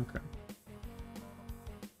 Okay.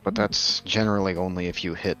 But that's generally only if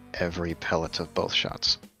you hit every pellet of both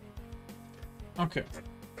shots. Okay.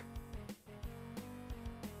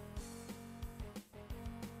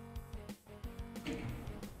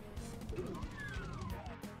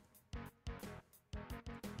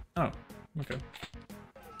 Oh, okay.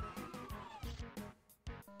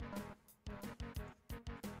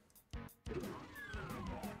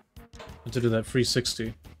 To do that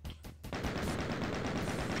 360.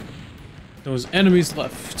 Those enemies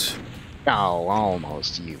left. Oh,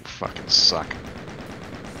 almost. You fucking suck.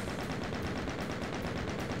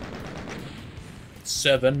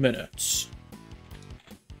 7 minutes.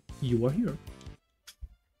 You are here.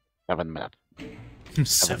 7 minutes.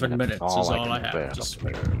 7 minutes is all all I can have bear. to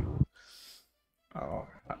spare. Oh,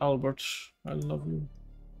 Albert, I love you.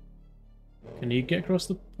 Can you get across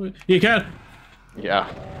the... You can!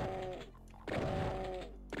 Yeah.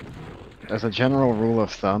 As a general rule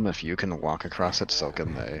of thumb, if you can walk across it, so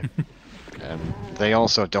can they. And they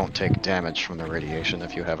also don't take damage from the radiation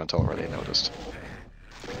if you haven't already noticed.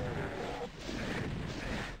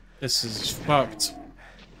 This is fucked.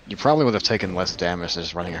 You probably would have taken less damage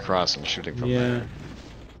just running across and shooting from there.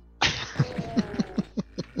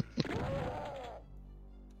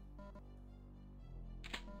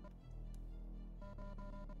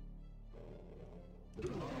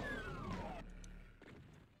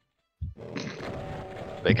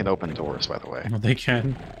 They can open doors, by the way. Well, they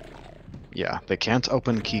can. Yeah, they can't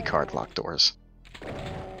open keycard lock doors.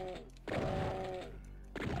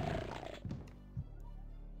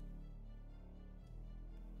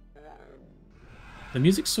 The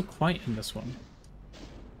music's so quiet in this one.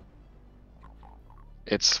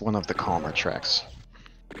 It's one of the calmer tracks.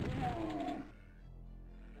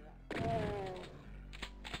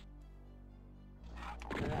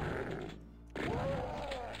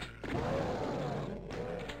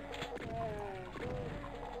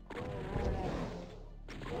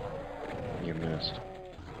 You missed.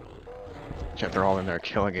 Yeah, they're all in there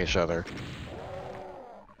killing each other.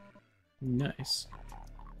 Nice.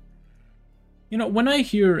 You know, when I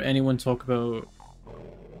hear anyone talk about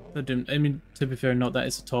the Doom, I mean, to be fair, not that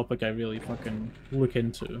it's a topic I really fucking look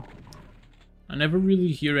into. I never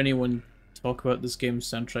really hear anyone talk about this game's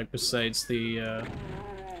soundtrack besides the, you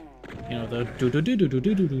know, the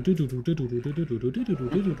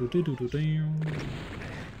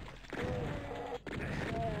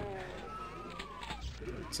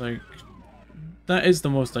It's like, that is the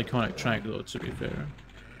most iconic track though, to be fair.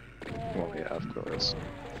 Well, yeah, of course.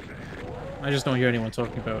 I just don't hear anyone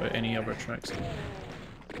talking about any other tracks.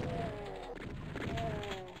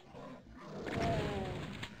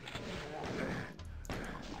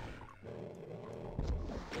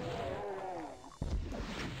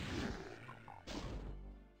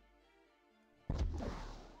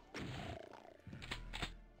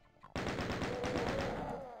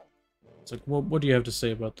 It's like, what do you have to say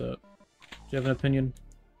about that? Do you have an opinion?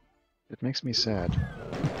 It makes me sad.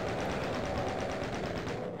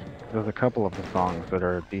 There's a couple of the songs that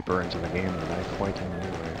are deeper into the game than I quite enjoy.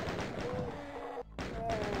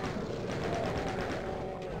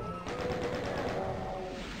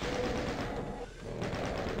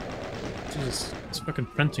 Jesus, it's fucking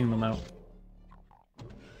printing them out.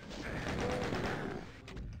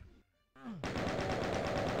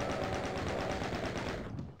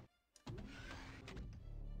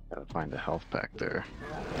 Gotta find a health pack there.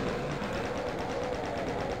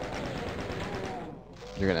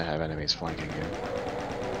 You're gonna have enemies flanking you.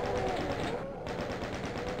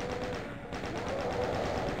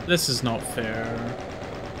 This is not fair.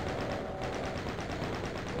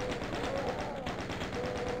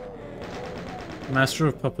 Master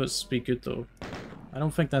of Puppets be good though. I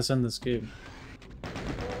don't think that's in this game.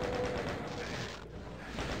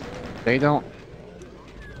 They don't...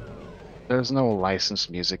 There's no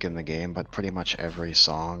licensed music in the game, but pretty much every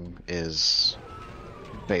song is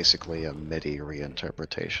basically a MIDI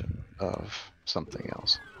reinterpretation of something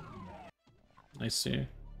else. I see.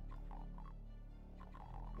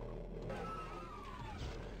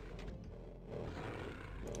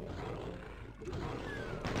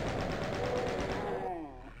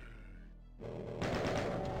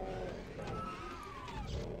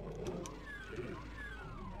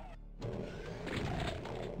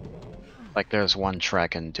 Like, there's one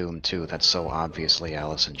track in Doom 2 that's so obviously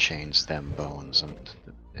Alice in Chains, Them Bones, and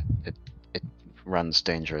it runs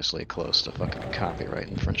dangerously close to fucking copyright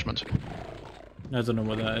infringement. I don't know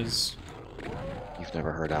what that is. You've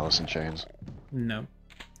never heard Alice in Chains? No.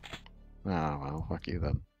 Oh, well, fuck you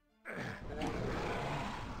then.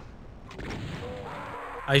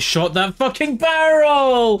 I shot that fucking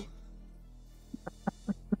barrel!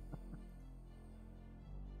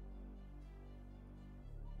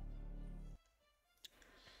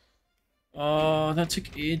 Oh, that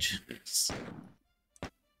took ages.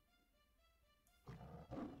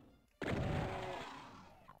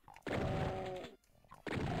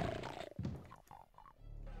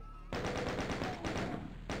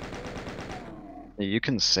 You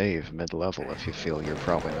can save mid-level if you feel you're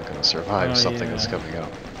probably not going to survive something that's coming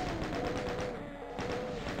up.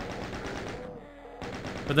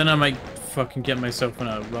 But then I might fucking get myself in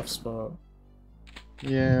a rough spot.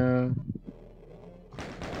 Yeah.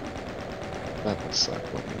 That would suck,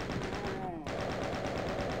 wouldn't it?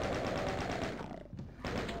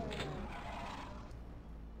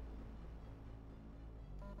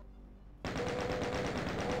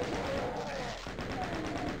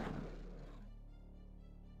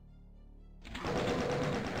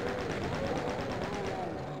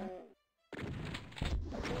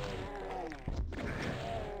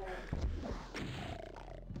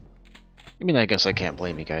 I mean, I guess I can't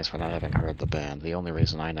blame you guys for not having heard the band. The only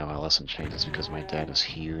reason I know Alice in Chains is because my dad is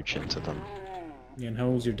huge into them. Yeah, and how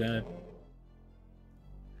old's your dad?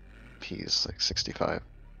 He's like 65.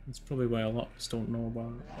 That's probably why a lot of us don't know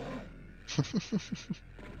about it.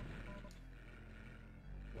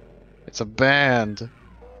 It's a band!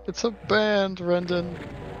 It's a band, Rendon!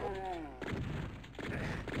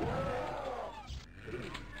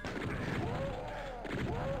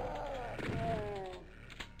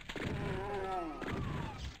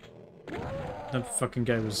 That fucking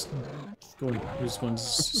guy was going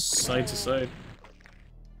side to side.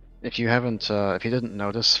 If you haven't, if you didn't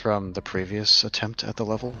notice from the previous attempt at the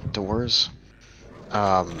level, doors,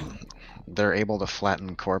 they're able to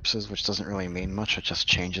flatten corpses, which doesn't really mean much, it just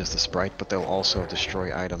changes the sprite, but they'll also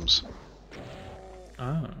destroy items.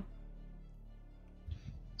 Ah.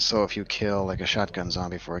 So if you kill, like, a shotgun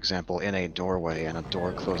zombie, for example, in a doorway, and a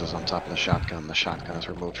door closes on top of the shotgun is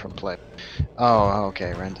removed from play. Oh,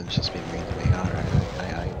 okay, Rendon's just being mean to me.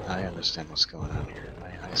 Alright, I understand what's going on here.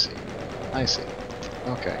 I see. I see.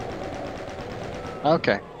 Okay.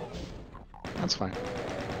 Okay. That's fine.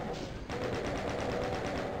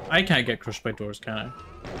 I can't get crushed by doors, can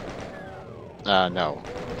I? No.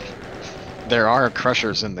 There are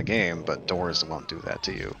crushers in the game, but doors won't do that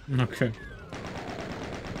to you. Okay.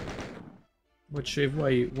 What Shave? Why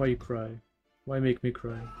you cry? Why make me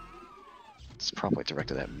cry? It's probably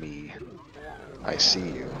directed at me. I see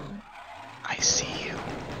you. I see you.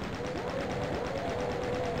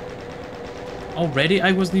 Already?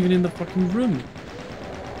 I wasn't even in the fucking room.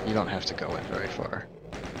 You don't have to go in very far.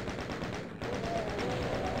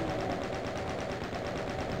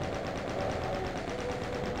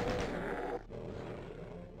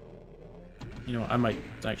 You know, I might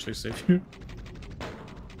actually save you.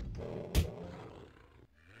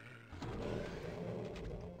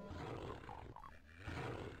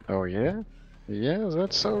 Oh yeah? Yeah, is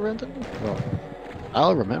that so, Rendon? Well,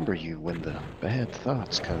 I'll remember you when the bad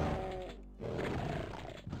thoughts come.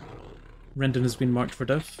 Rendon has been marked for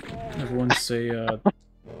death. Everyone say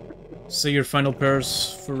your final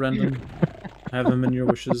prayers for Rendon. Have him in your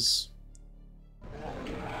wishes.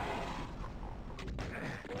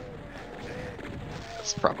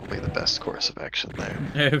 That's probably the best course of action there.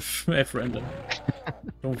 F Rendon.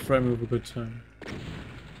 Don't threaten me with a good time.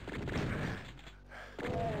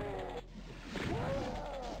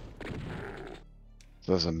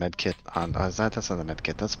 So there's a medkit on. That's not a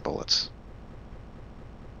medkit. That's bullets.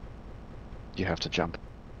 You have to jump.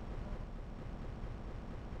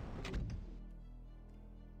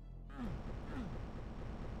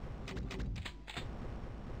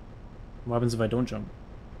 What happens if I don't jump?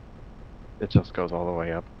 It just goes all the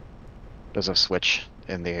way up. There's a switch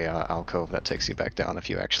in the alcove that takes you back down if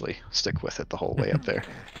you actually stick with it the whole way up there.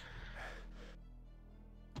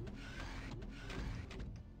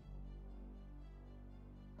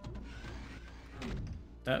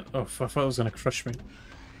 Oh, I thought it was gonna crush me.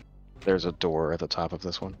 There's a door at the top of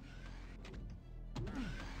this one.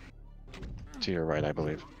 To your right, I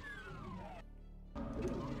believe.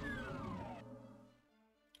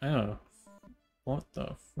 Oh. What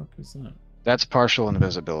the fuck is that? That's partial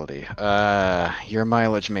invisibility. Your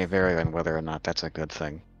mileage may vary on whether or not that's a good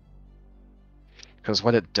thing. Because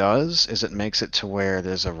what it does is it makes it to where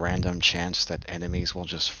there's a random chance that enemies will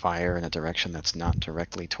just fire in a direction that's not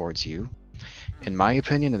directly towards you. In my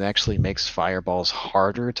opinion, it actually makes fireballs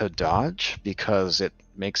harder to dodge because it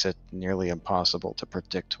makes it nearly impossible to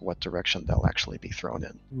predict what direction they'll actually be thrown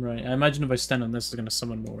in. Right, I imagine if I stand on this, it's gonna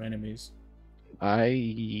summon more enemies.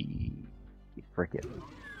 I forget.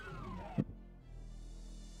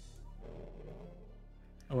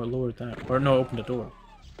 Oh, I lowered that. Or no, opened the door.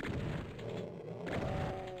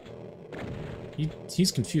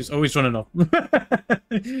 He's confused. Oh, he's running off.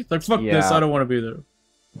 It's like, fuck this, I don't want to be there.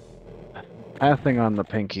 Pathing on the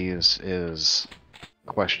pinkies is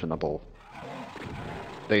questionable.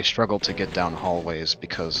 They struggle to get down hallways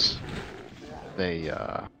because they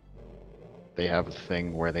have a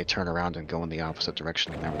thing where they turn around and go in the opposite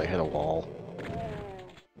direction whenever they hit a wall.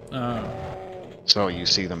 So you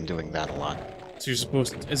see them doing that a lot. So you're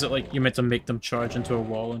supposed to, is it like you're meant to make them charge into a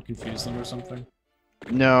wall and confuse them or something?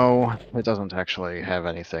 No, it doesn't actually have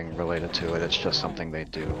anything related to it. It's just something they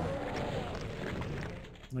do.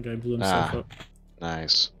 The guy blew himself Ah, up.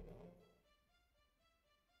 nice.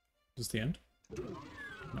 Is this the end?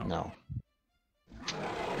 No. No.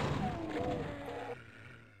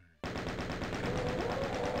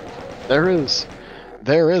 There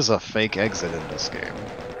is a fake exit in this game.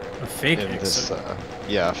 A fake In exit? this,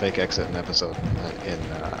 yeah, a fake exit in episode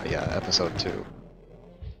 2.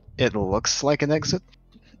 It looks like an exit,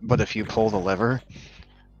 but if you pull the lever,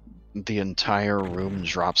 the entire room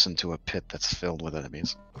drops into a pit that's filled with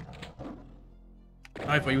enemies.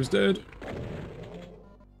 I thought he was dead.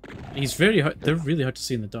 He's very hard. They're really hard to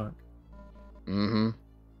see in the dark. Mm-hmm.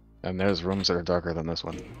 And there's rooms that are darker than this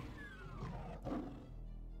one.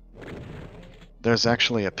 There's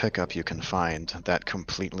actually a pickup you can find that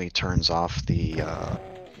completely turns off the,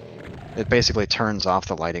 it basically turns off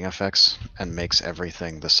the lighting effects and makes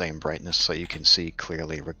everything the same brightness so you can see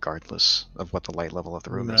clearly regardless of what the light level of the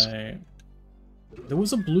room is. Right. There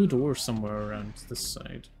was a blue door somewhere around this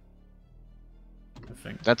side. I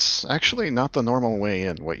think. That's actually not the normal way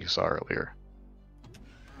in, what you saw earlier.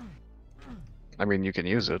 I mean, you can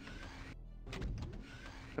use it.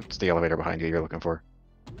 It's the elevator behind you you're looking for.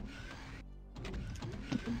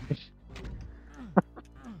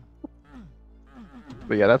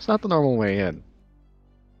 But yeah, that's not the normal way in.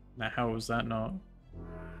 Now, how was that not?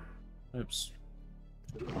 Oops.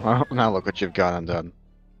 Well, now look what you've gone and done.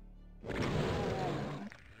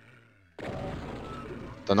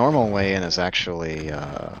 The normal way in is actually,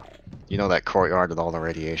 you know that courtyard with all the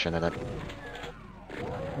radiation in it?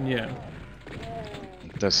 Yeah.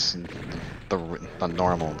 This, the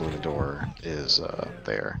normal blue door is,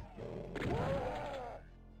 there.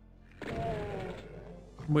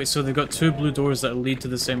 Wait, so they've got two blue doors that lead to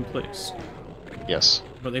the same place, Yes.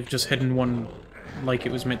 but they've just hidden one like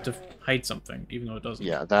it was meant to hide something, even though it doesn't.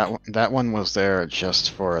 Yeah, that one was there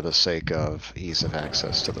just for the sake of ease of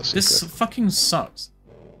access to the secret. This fucking sucks.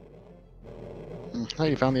 Oh,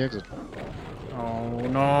 you found the exit. Oh,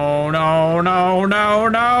 no, no, no, no,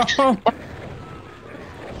 no!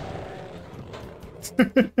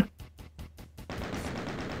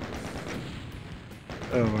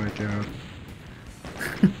 Oh my god.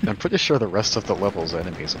 I'm pretty sure the rest of the level's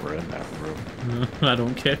enemies were in that room. I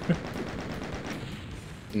don't care.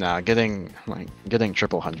 Nah, getting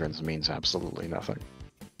triple hundreds means absolutely nothing.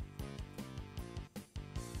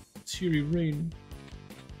 Teary Rain.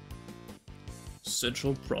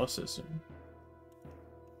 Central processing.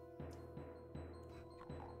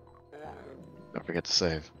 Don't forget to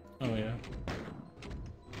save. Oh yeah.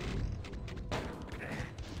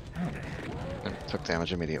 Took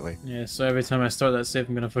damage immediately. Yeah, so every time I start that save,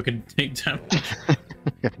 I'm gonna fucking take damage.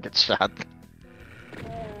 Gonna get shot.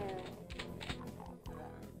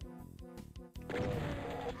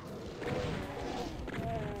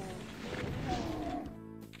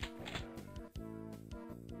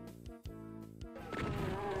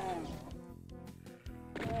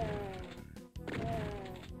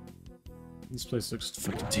 This place looks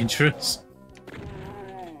fucking dangerous.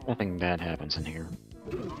 Nothing bad happens in here.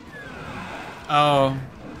 Oh.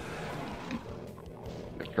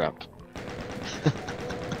 You're trapped.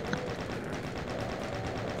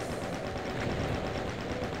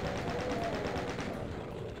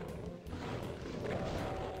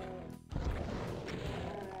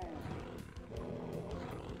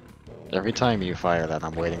 Every time you fire that,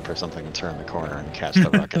 I'm waiting for something to turn the corner and catch the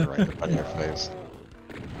rocket right up in your face.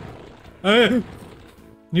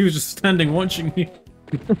 He was just standing watching me.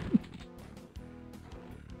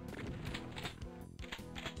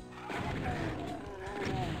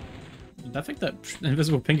 I think that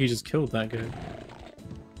invisible pinky just killed that guy.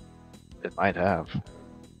 It might have.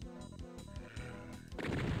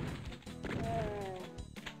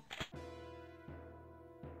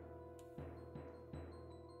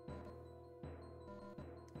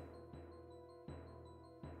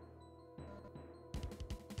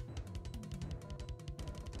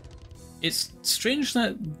 It's strange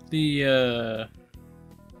that the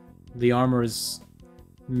armor is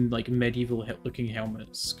like medieval looking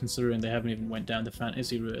helmets, considering they haven't even went down the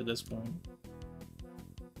fantasy route at this point.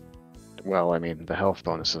 Well, I mean, the health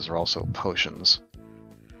bonuses are also potions.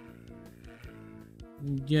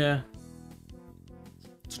 Yeah.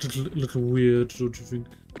 It's a little weird, don't you think?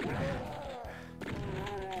 I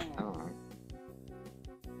don't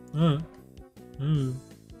know.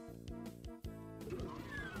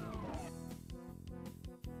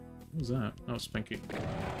 What was that? Oh, Spinky.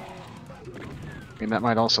 I mean, that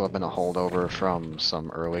might also have been a holdover from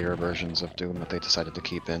some earlier versions of Doom that they decided to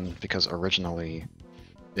keep in, because originally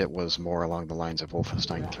it was more along the lines of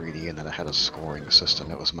Wolfenstein 3D, and then it had a scoring system.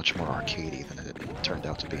 It was much more arcadey than it turned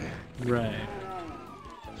out to be. Right.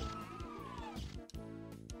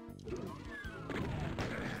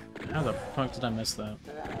 How the fuck did I miss that?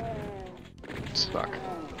 Stuck.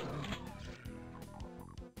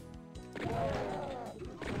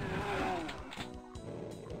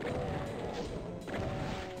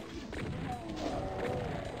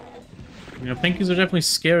 You know, pinkies are definitely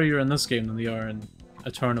scarier in this game than they are in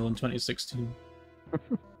Eternal in 2016.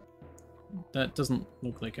 That doesn't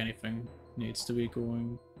look like anything needs to be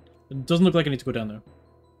going... It doesn't look like I need to go down there.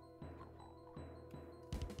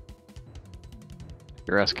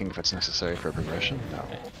 You're asking if it's necessary for progression? No.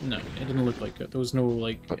 No, it didn't look like it. There was no,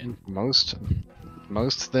 like... But most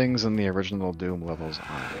things in the original Doom levels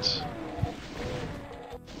aren't.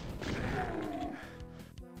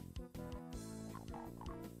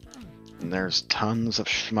 And there's tons of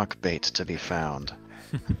schmuck bait to be found.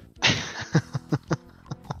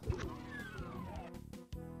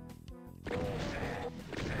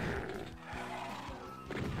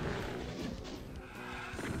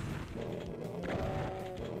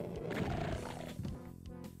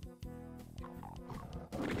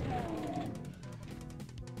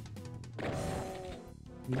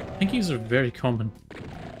 Pinkies are very common.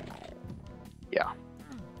 Yeah.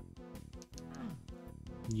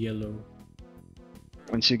 Yellow.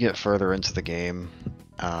 Once you get further into the game,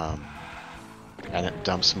 and it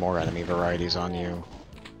dumps more enemy varieties on you,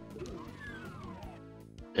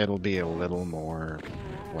 it'll be a little more,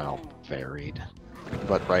 well, varied.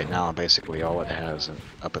 But right now, basically all it has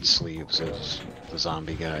up its sleeves is the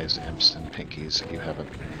zombie guys, imps, and pinkies, if you haven't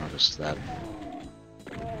noticed that.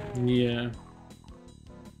 Yeah.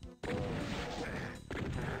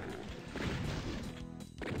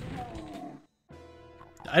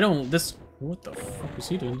 I don't... This... What the fuck was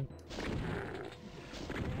he doing?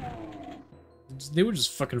 They were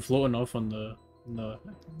just fucking floating off on the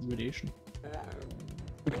radiation.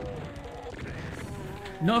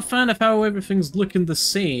 Not a fan of how everything's looking the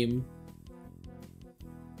same.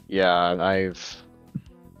 Yeah,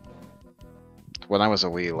 when I was a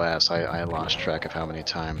wee lass, I lost track of how many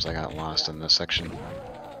times I got lost in this section.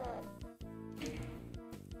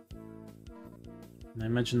 And I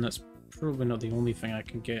imagine that's probably not the only thing I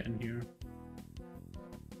can get in here.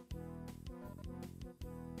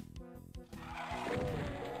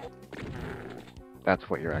 That's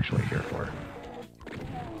what you're actually here for.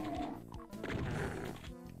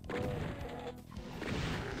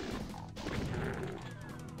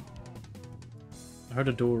 I heard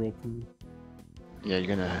a door open. Yeah,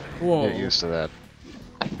 you're gonna Whoa. get used to that.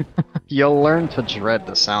 You'll learn to dread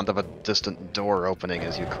the sound of a distant door opening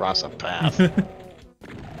as you cross a path.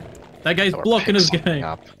 That guy's Or blocking pick his something guy.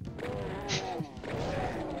 up.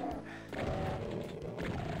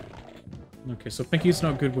 Okay, so Pinky's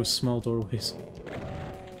not good with small doorways.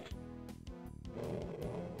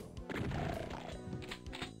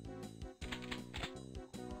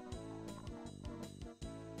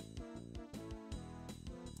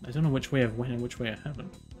 I don't know which way I've went and which way I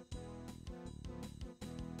haven't.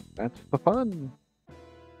 That's the fun.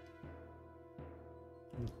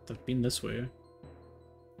 I've been this way.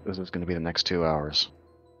 This is going to be the next 2 hours.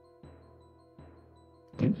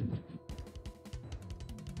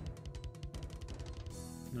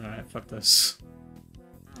 Alright, fuck this.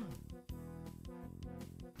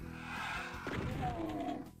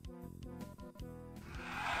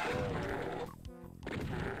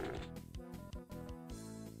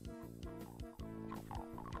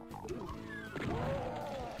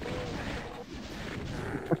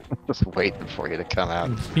 Just waiting for you to come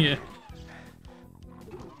out. Yeah.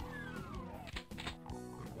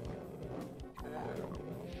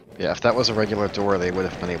 Yeah, if that was a regular door, they would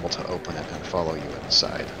have been able to open it and follow you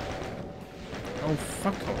inside. Oh,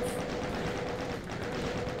 fuck off.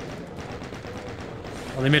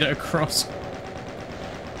 Oh, they made it across.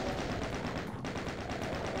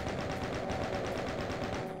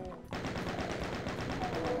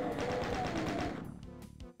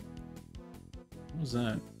 What was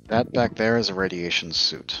that? That back there is a radiation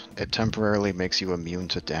suit. It temporarily makes you immune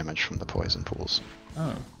to damage from the poison pools.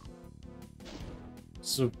 Oh.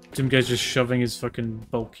 So, Doom Guy's just shoving his fucking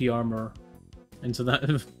bulky armor into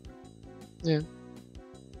that. Yeah.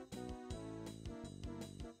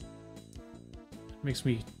 Makes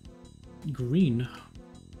me green.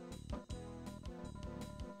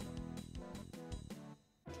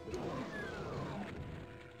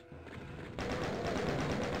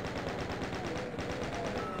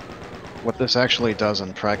 What this actually does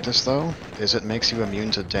in practice, though, is it makes you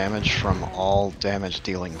immune to damage from all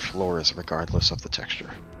damage-dealing floors, regardless of the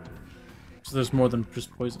texture. So there's more than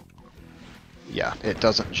just poison. Yeah, it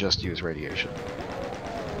doesn't just use radiation.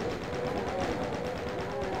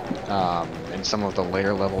 In some of the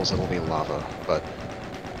later levels it'll be lava, but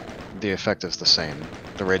the effect is the same.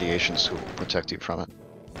 The radiation suit will protect you from it.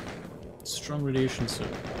 Strong radiation suit.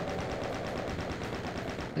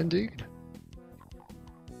 Indeed.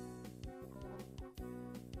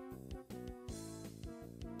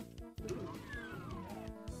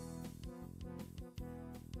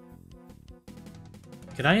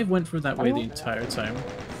 Could I have went through that way the entire time?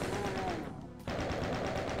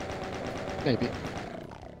 Maybe.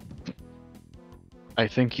 I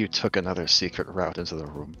think you took another secret route into the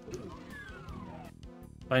room.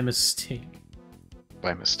 By mistake.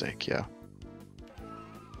 By mistake, yeah.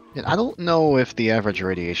 And I don't know if the average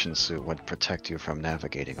radiation suit would protect you from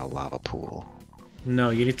navigating a lava pool.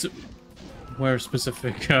 No, you need to wear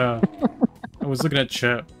specific, I was looking at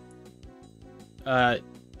chat.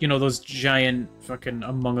 You know, those giant fucking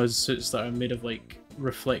Among Us suits that are made of, like,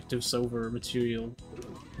 reflective silver material.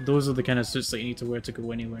 Those are the kind of suits that you need to wear to go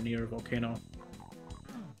anywhere near a volcano.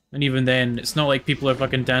 And even then, it's not like people are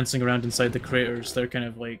fucking dancing around inside the craters. They're kind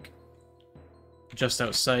of, like, just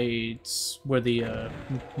outside where the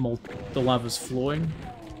lava's flowing.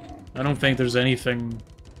 I don't think there's anything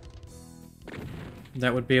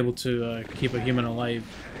that would be able to keep a human alive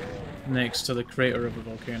next to the crater of a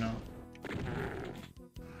volcano.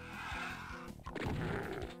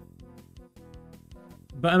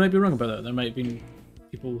 But I might be wrong about that. There might have been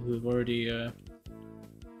people who have already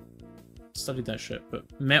studied that shit, but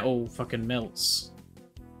metal fucking melts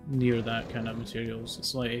near that kind of materials.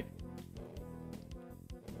 It's like...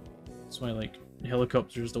 That's why, like,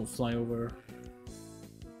 helicopters don't fly over.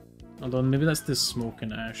 Although maybe that's the smoke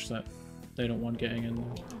and ash that they don't want getting in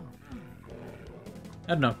there. I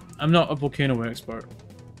don't know. I'm not a volcano expert.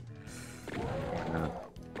 No.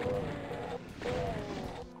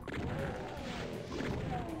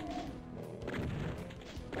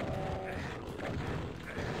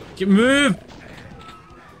 Get move!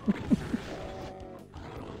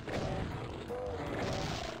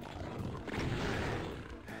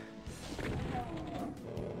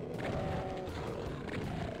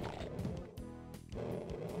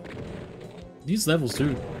 These levels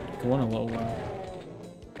do go on a little while.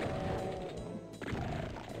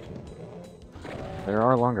 There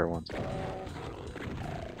are longer ones.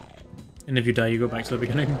 And if you die, you go back to the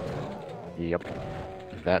beginning. Yep.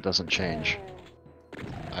 That doesn't change.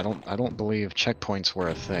 I don't believe checkpoints were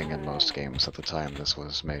a thing in most games at the time this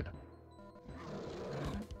was made.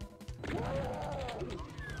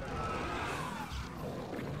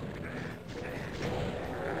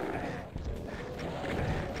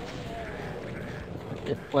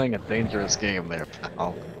 You're playing a dangerous game there,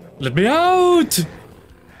 pal. Let me out!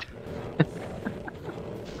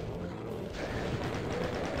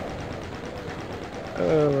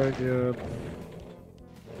 Oh my god.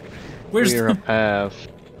 Where's Clear a the... path.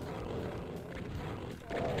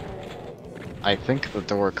 I think the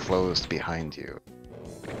door closed behind you.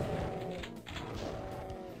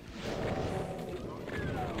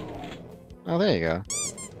 Oh, there you go.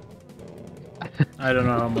 I don't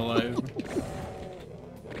know how I'm alive.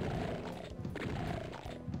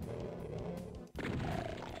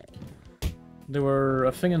 There were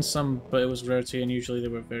a thing in some, but it was rarity, and usually they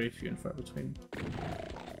were very few and far between.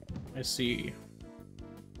 I see.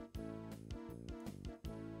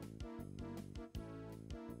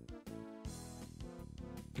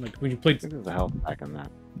 Like when you played. There's a health pack in that.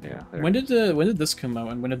 Yeah. There. When did this come out,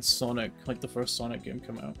 and when did Sonic, like the first Sonic game,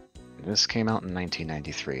 come out? This came out in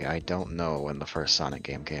 1993. I don't know when the first Sonic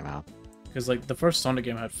game came out. Because like the first Sonic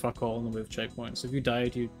game had fuck all in the way of checkpoints. If you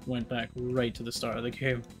died, you went back right to the start of the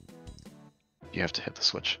game. You have to hit the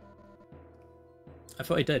switch. I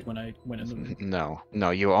thought I did when I went in the... No, no,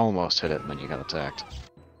 you almost hit it and then you got attacked.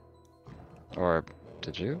 Or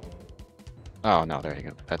did you? Oh no, there you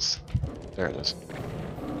go. There it is.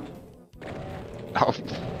 Oh.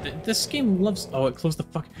 This game loves... Oh, it closed the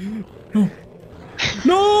fuck... No!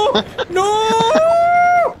 No!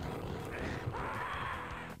 No!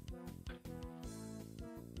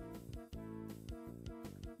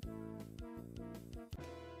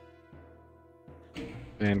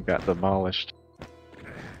 And got demolished.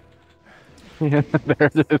 Yeah, there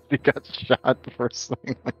it is. You got shot first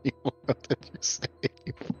thing when you what did you say?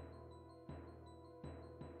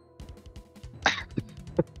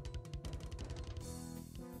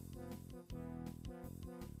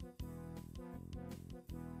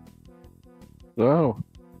 So.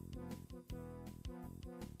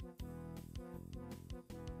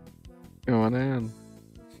 Going in.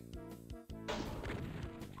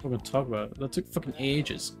 We're gonna talk about it. That took fucking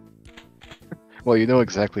ages. Well, you know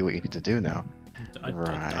exactly what you need to do now. I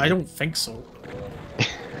Right. don't think so.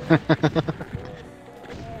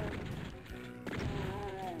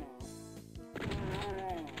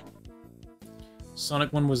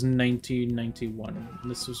 Sonic 1 was 1991.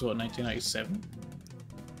 And this was what, 1997?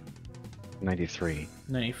 93.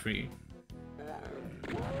 93.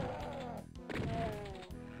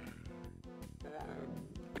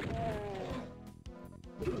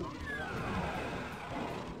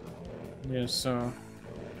 Yeah, so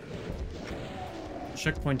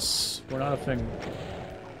checkpoints were not a thing.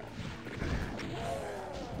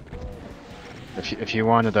 If you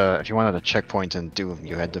wanted a checkpoint in Doom,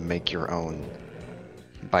 you had to make your own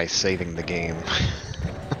by saving the game.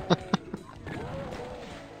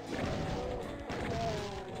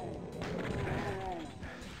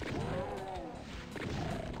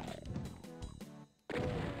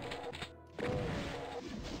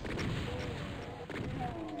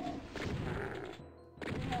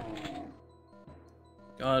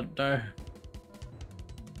 God damn.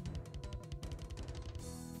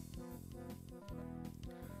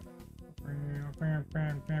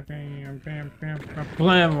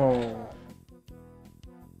 Blammo!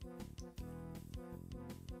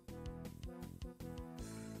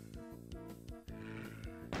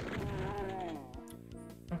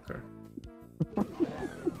 Fucker.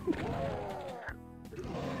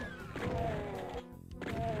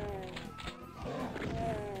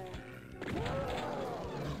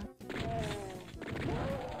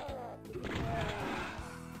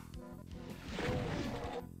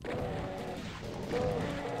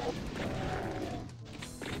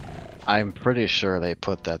 I'm pretty sure they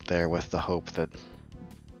put that there with the hope that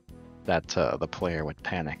the player would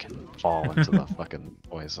panic and fall into the fucking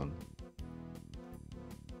poison.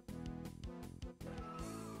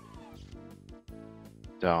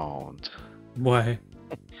 Don't. Why?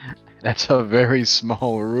 That's a very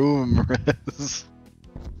small room, Riz.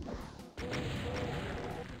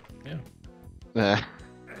 Yeah. Eh.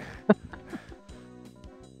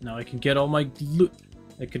 Now I can get all my loot.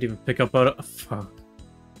 I could even pick up out of. Fuck.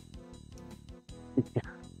 Look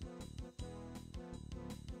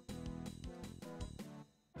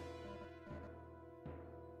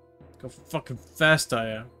how fucking fast I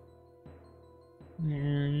am.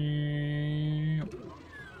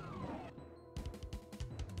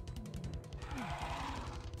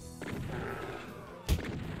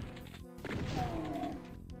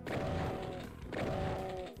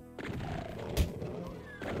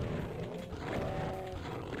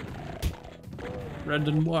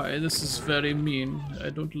 Brandon, why? This is very mean. I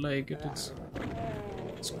don't like it.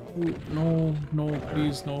 It's cool. No, no,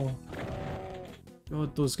 please, no.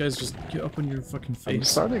 God, those guys just get up on your fucking I'm face.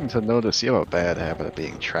 starting to notice you have a bad habit of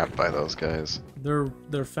being trapped by those guys. They're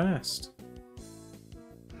fast.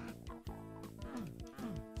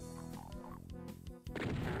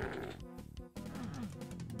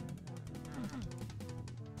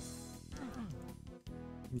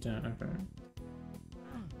 Yeah, okay.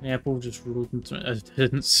 The apple just rolled into it. I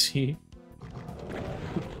didn't see.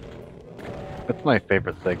 That's my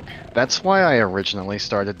favorite thing. That's why I originally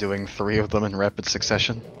started doing 3 of them in rapid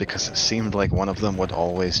succession, because it seemed like one of them would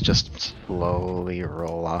always just slowly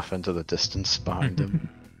roll off into the distance behind him.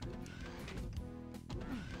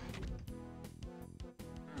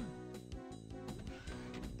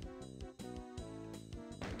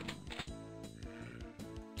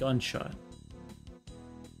 Gunshot.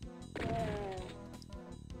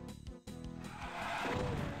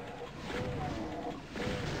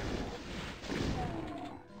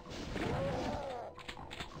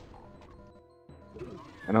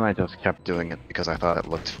 And then I just kept doing it because I thought it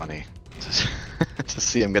looked funny. To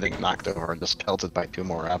see him getting knocked over and just pelted by 2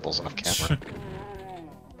 more apples off camera.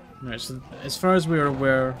 Right, so as far as we are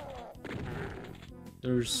aware,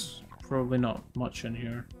 there's probably not much in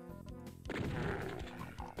here.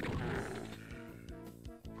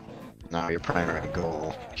 Now your primary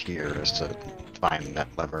goal here is to find that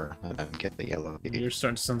lever and then get the yellow key. You're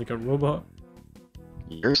starting to sound like a robot.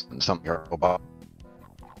 You're some robot.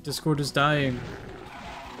 Discord is dying.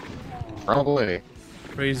 Probably.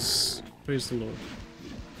 Praise the Lord.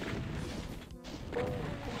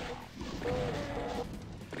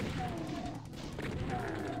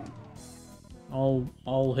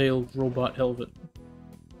 All hail Robot Helvet.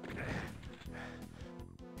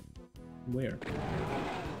 Where?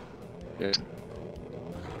 Yeah.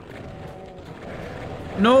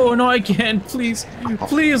 No, no, I can't. Please,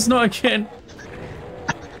 please, no, I can't.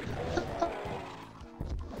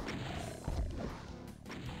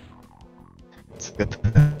 It's good.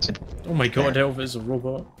 Oh my God, Helvet is a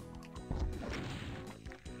robot.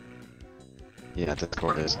 Yeah,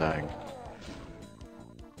 Discord is dying.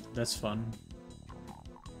 That's fun.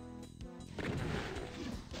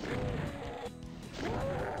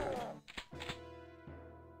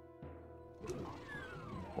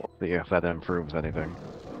 We'll see if that improves anything.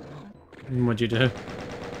 What'd you do?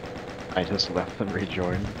 I just left them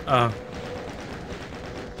rejoin. Oh.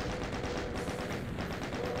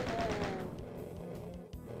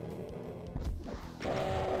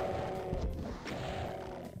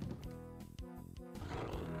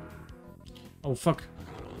 Oh, fuck.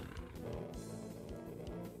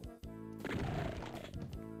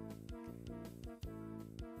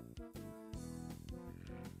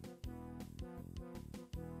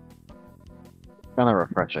 Kinda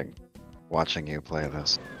refreshing watching you play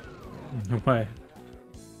this. Why?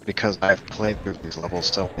 Because I've played through these levels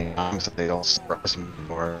so many times that they don't surprise me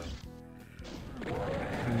anymore.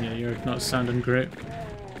 Yeah, you're not sounding great.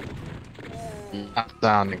 Not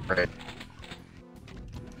sounding great.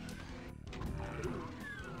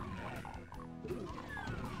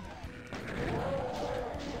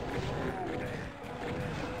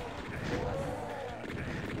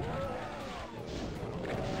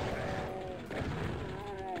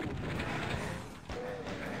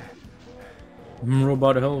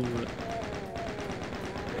 Robot Helvet.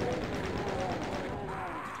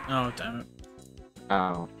 Oh, damn it.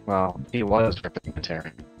 Oh, well, he was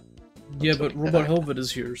Reptilian. Yeah, but Robot Helvet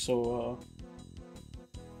is here, so,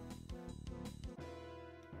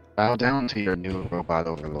 Bow down to your new robot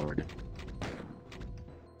overlord.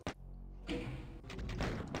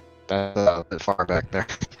 That's a bit far back there.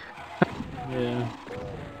 yeah.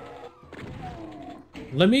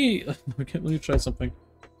 Let me... Okay, let me try something.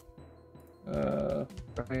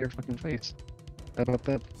 Right in your fucking face.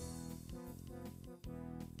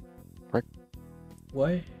 Prick.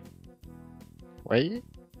 Why? Wait?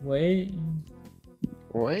 Wait.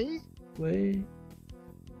 Wait? Wait.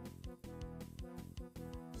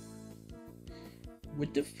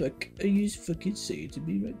 What the fuck are you fucking saying to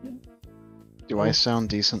me right now? Do I sound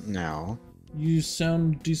decent now? You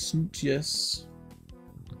sound decent, yes.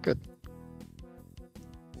 Good.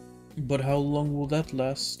 But how long will that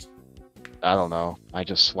last? I don't know. I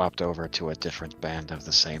just swapped over to a different band of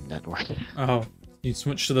the same network. Oh, you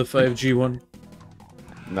switched to the 5G one.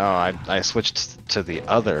 No, I switched to the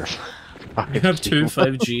other. You have 2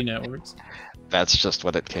 5G. 5G networks. That's just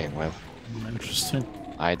what it came with. Interesting.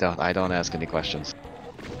 I don't ask any questions.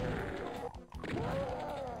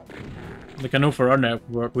 Like, I know for our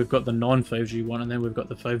network, we've got the non-5G one, and then we've got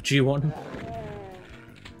the 5G one.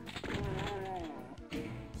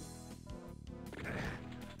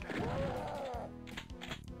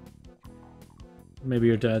 Maybe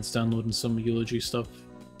your dad's downloading some eulogy stuff.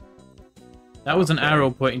 That was an arrow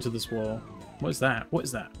pointing to this wall. What is that? What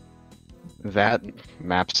is that? That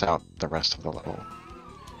maps out the rest of the level.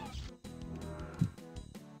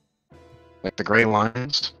 Like the gray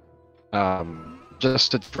lines,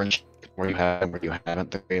 just to differentiate where you have and where you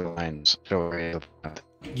haven't, the gray lines show where you have.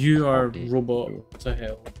 You are robot to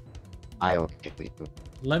hell. I'll get you.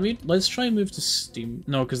 Let's try and move to Steam.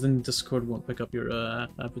 No, because then Discord won't pick up your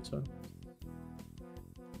avatar.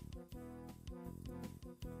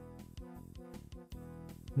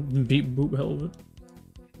 Beat Boop Helvet.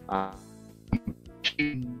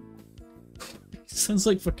 Sounds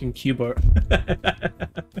like fucking Q-Bart.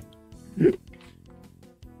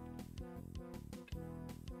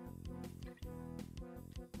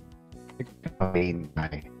 I mean,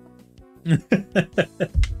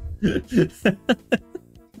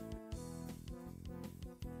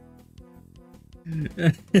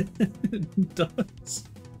 It does.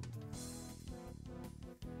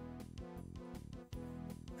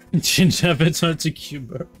 Change avatar to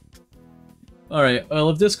Q-Bart. Alright, well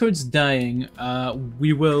if Discord's dying,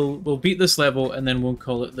 we'll beat this level and then we'll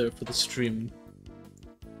call it there for the stream.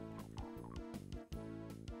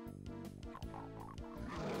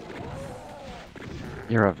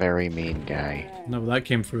 you're a very mean guy. No, that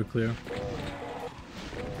came through clear.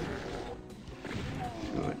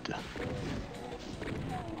 Good.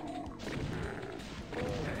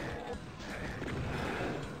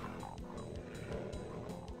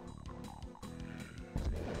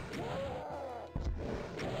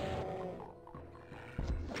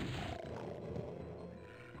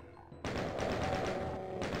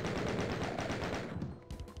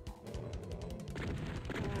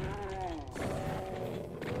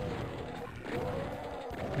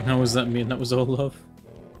 How was that mean? That was all love.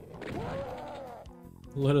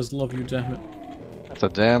 Let us love you, damn it. That's a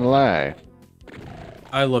damn lie.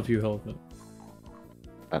 I love you, Helvet.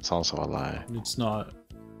 That's also a lie. It's not.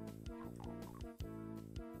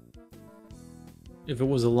 If it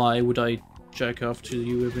was a lie, would I jack off to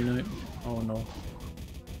you every night? Oh no.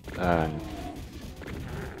 Uh,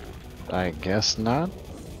 I guess not.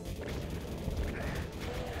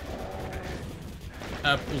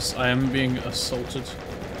 Apples, I am being assaulted.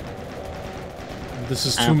 This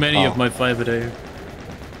is too many of my 5 a day.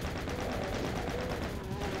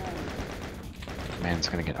 Man's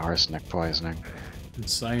gonna get arsenic poisoning. And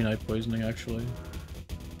cyanide poisoning, actually.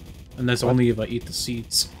 And that's What? only if I eat the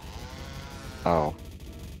seeds. Oh,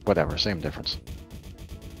 whatever, same difference.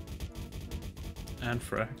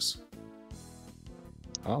 Anthrax.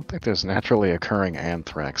 I don't think there's naturally occurring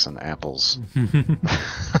anthrax in apples. Yeah,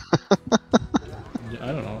 I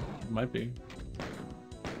don't know. It might be.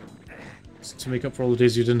 It's to make up for all the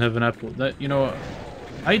days you didn't have an apple. That, you know,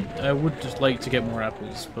 I would just like to get more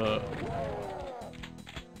apples, but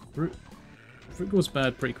fruit goes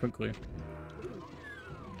bad pretty quickly.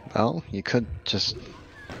 Well, you could just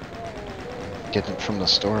get it from the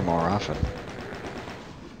store more often.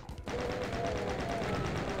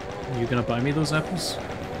 Are you gonna buy me those apples?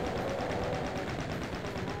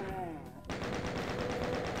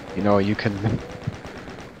 You know, you can...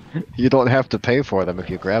 You don't have to pay for them if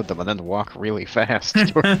you grab them and then walk really fast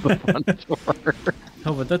towards the front door.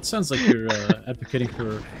 Oh, but that sounds like you're advocating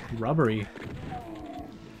for robbery.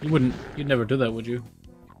 You'd never do that, would you?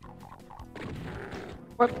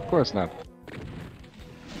 What? Of course not.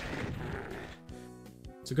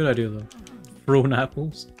 It's a good idea, though. Thrown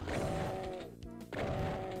apples.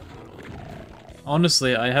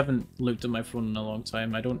 Honestly, I haven't looked at my phone in a long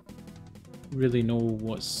time. I don't really know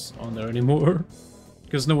what's on there anymore.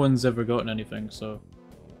 Because no one's ever gotten anything, so...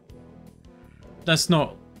 That's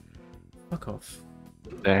not... Fuck off.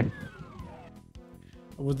 Dang.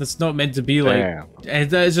 Well, that's not meant to be like... Damn.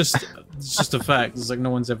 That is just... It's just a fact. It's like no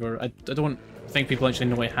one's ever... I don't think people actually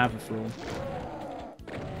know I have a throne.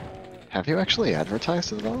 Have you actually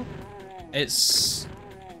advertised it at all? It's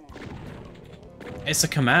a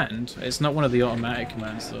command. It's not one of the automatic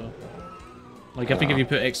commands, though. Like, I think if you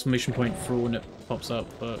put exclamation point throne, it pops up,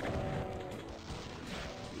 but...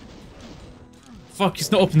 Fuck,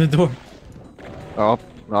 he's not opening the door. Oh.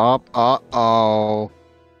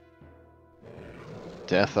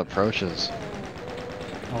 Death approaches.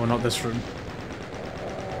 Oh, not this room.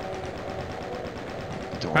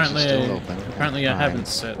 The doors Apparently, are still open. apparently I Fine. haven't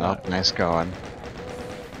set Oh, that nice going.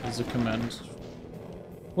 as a command.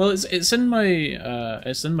 Well, it's in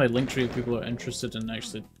my link tree if people are interested in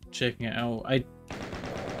actually checking it out.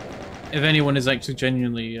 If anyone is actually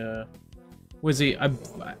genuinely it was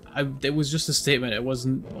just a statement. It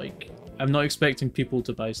wasn't like I'm not expecting people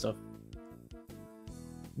to buy stuff.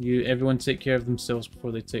 Everyone take care of themselves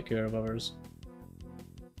before they take care of others.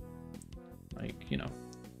 Like, you know,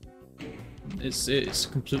 it's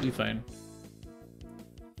completely fine.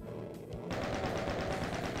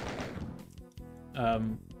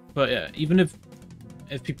 But yeah, even if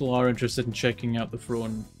people are interested in checking out the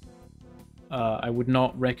throne, I would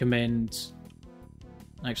not recommend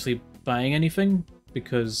actually buying anything,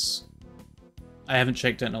 because I haven't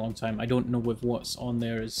checked it in a long time. I don't know if what's on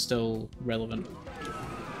there is still relevant.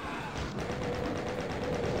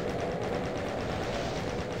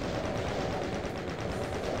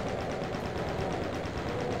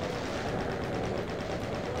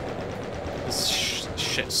 This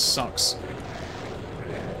shit sucks.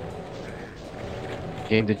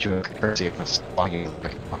 Game did you a courtesy of slogging.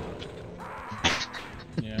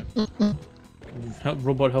 Yeah.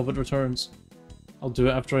 Robot Helmet returns. I'll do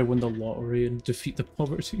it after I win the lottery and defeat the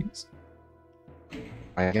poverties.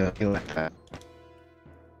 I'm gonna feel like that.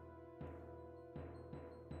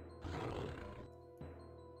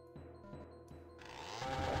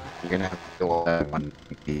 You're gonna have to do all that when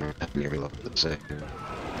you reload the save.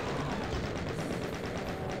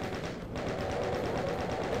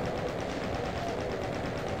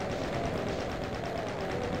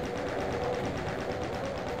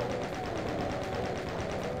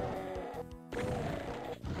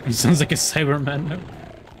 He sounds like a Cyberman now.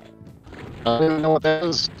 I don't even know what that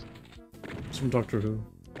is. It's from Doctor Who.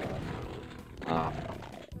 Oh.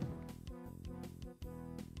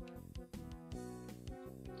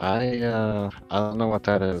 I don't know what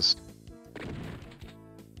that is.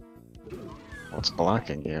 What's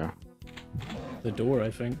blocking you? The door,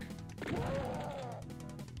 I think.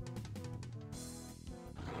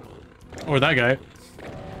 Or that guy.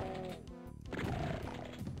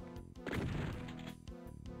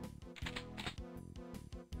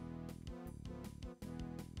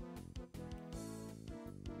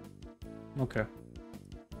 Okay.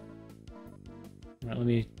 Alright, let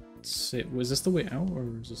me see. Was this the way out, or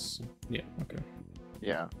is this... Yeah, okay.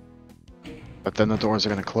 Yeah. But then the doors are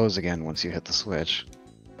gonna close again once you hit the switch.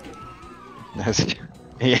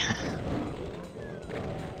 Yeah.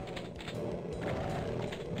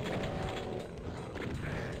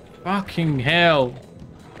 Fucking hell.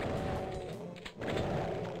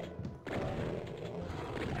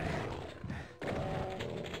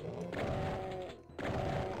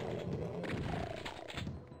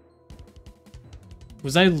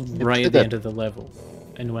 Was I right at the end of the level?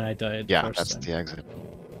 And when I died Yeah, first that's time? the exit.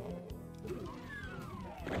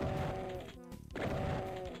 I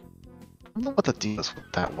don't know what the deal is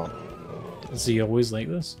with that one. Is he always like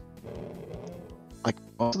this? Like,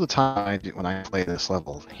 most of the time when I play this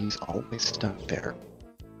level, he's always stuck there.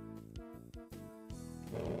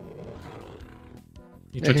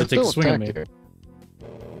 You tried to take a swing at me.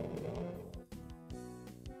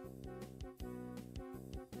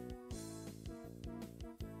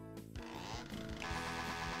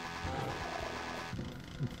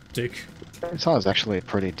 Dick. Chainsaw is actually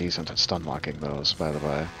pretty decent at stun locking those, by the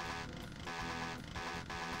way.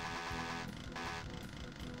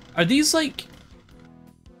 Are these like?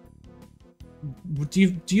 Do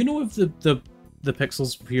you know if the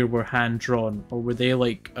pixels here were hand drawn, or were they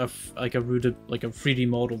like a 3D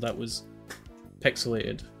model that was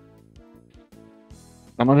pixelated?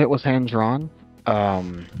 Some of it was hand drawn.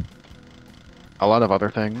 A lot of other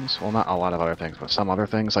things, well, not a lot of other things, but some other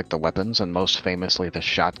things like the weapons, and most famously the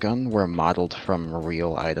shotgun, were modeled from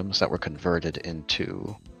real items that were converted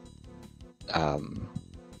into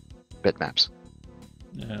bitmaps.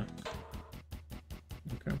 Yeah.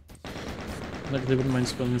 Okay. Luckily, wouldn't mind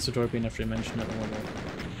spilling this door being after you mentioned it a little bit.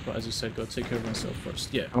 But as you said, go take care of myself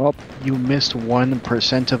first. Yeah. Oh, you missed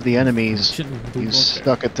 1% of the enemies. You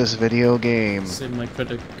stuck at this video game. Saved my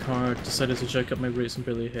credit card, decided to check up my rates and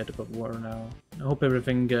barely head above water now. I hope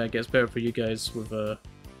everything gets better for you guys with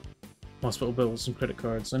hospital bills and credit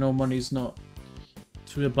cards. I know money's not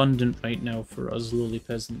too abundant right now for us lowly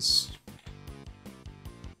peasants.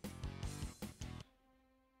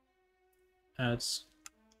 Ads.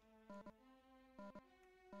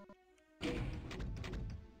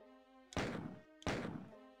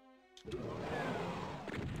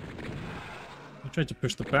 You tried to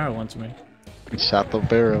push the barrel onto me. Shot the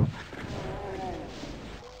barrel.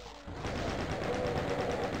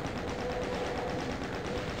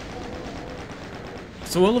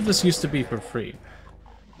 So all of this used to be for free.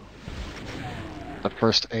 The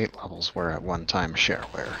first 8 levels were at one time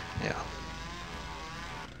shareware, yeah.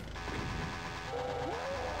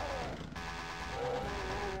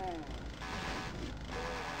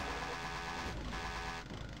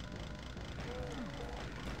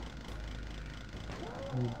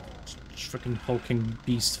 Freaking hulking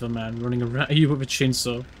beast of a man running around you with a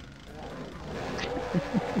chainsaw.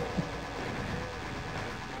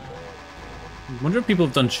 I wonder if people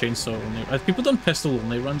have done chainsaw only. Have people done pistol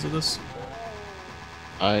only runs of this?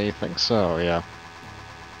 I think so, yeah.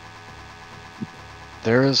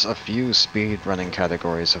 There's a few speed running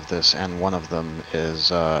categories of this, and one of them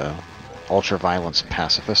is Ultraviolence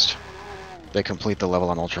Pacifist. They complete the level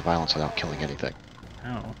on Ultraviolence without killing anything.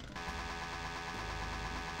 How?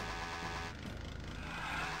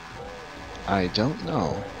 I don't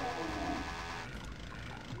know.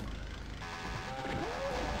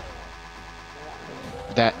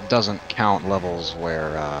 That doesn't count levels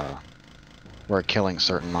where killing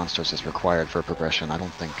certain monsters is required for progression. I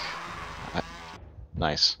don't think.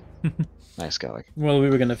 Nice, nice going. Well, we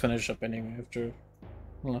were gonna finish up anyway after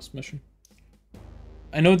the last mission.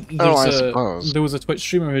 I know there was a Twitch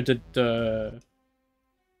streamer who did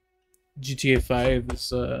GTA 5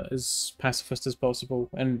 as pacifist as possible,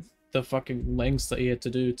 and the fucking lengths that he had to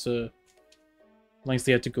do to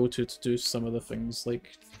go to do some of the things,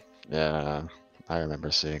 like... Yeah, I remember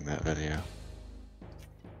seeing that video.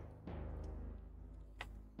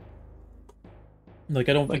 Like,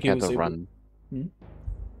 I don't think he was able to run.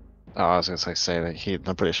 Oh, I was gonna say that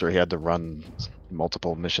I'm pretty sure he had to run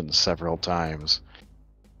multiple missions several times.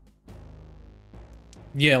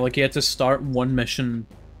 Yeah, like he had to start one mission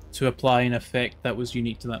to apply an effect that was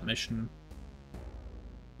unique to that mission,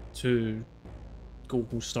 to go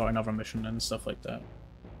start another mission and stuff like that.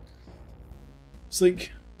 It's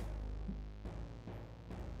like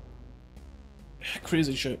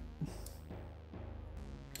crazy shit.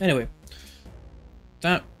 Anyway,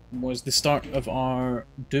 that was the start of our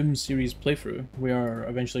Doom series playthrough. We are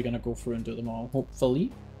eventually going to go through and do them all,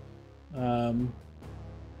 hopefully.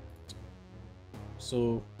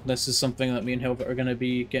 So this is something that me and Helvet are going to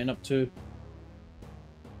be getting up to.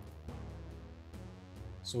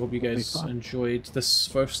 So hope you guys enjoyed this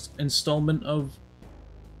first installment of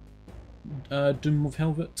Doom with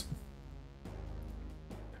Helvet.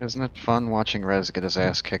 Isn't it fun watching Rez get his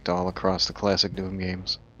ass kicked all across the classic Doom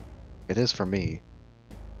games? It is for me.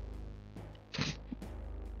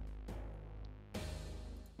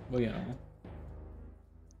 Well, yeah.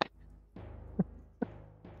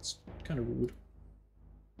 kind of rude.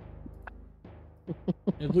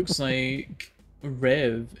 It looks like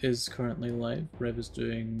Rev is currently live. Rev is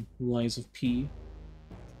doing Lies of P.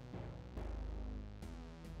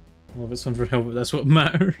 Well, if it's fun for Helvet, that's what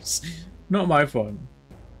matters. Not my fun.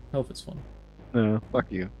 Helvet's fun. No, fuck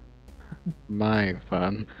you. My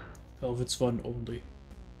fun. Helvet's fun only.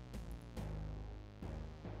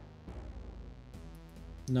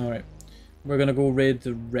 Alright. We're gonna go raid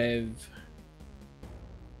the Rev.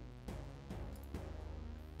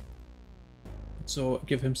 So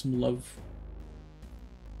give him some love.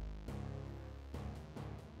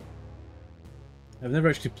 I've never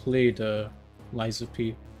actually played Lies of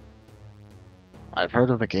P. I've heard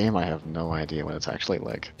of the game, I have no idea what it's actually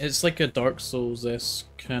like. It's like a Dark Souls-esque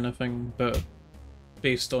kind of thing, but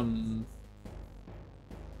based on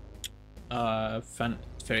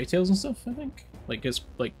fairy tales and stuff, I think. Like it's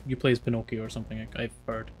like you play as Pinocchio or something, I've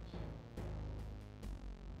heard.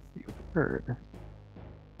 You've heard?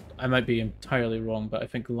 I might be entirely wrong, but I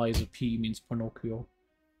think Lies of P means Pinocchio.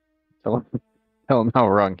 Tell him how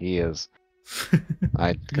wrong he is.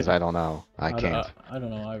 Because I don't know. I can't. I don't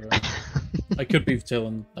know either. I could be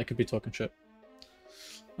talking shit.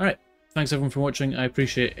 Alright, thanks everyone for watching. I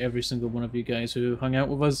appreciate every single one of you guys who hung out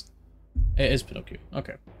with us. It is Pinocchio.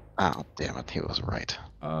 Okay. Oh, damn it, he was right.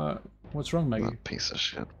 What's wrong, Maggie? That piece of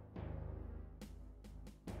shit.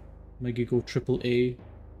 Maggie go AAA.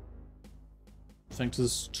 Thanks to the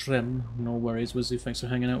stream. No worries, Wizzy. Thanks for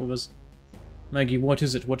hanging out with us. Maggie, what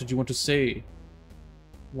is it? What did you want to say?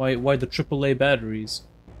 Why the AAA batteries?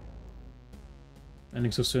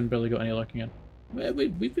 Ending so soon, barely got any luck again.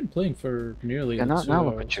 We've been playing for nearly. Yeah, like now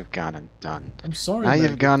look what you've gone and done. I'm sorry. Now Maggie.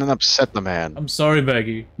 you've gone and upset the man. I'm sorry,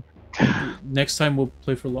 Maggie. Next time we'll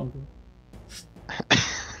play for longer.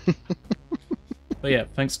 But yeah,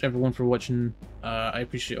 thanks everyone for watching. I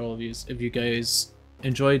appreciate all of you. If you guys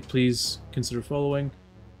enjoyed, please consider following.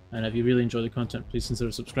 And if you really enjoy the content, please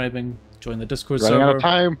consider subscribing. Join the Discord server. Running out of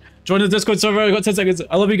time. Join the Discord server. I got 10 seconds.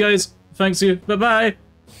 I love you guys. Thanks you. Bye bye.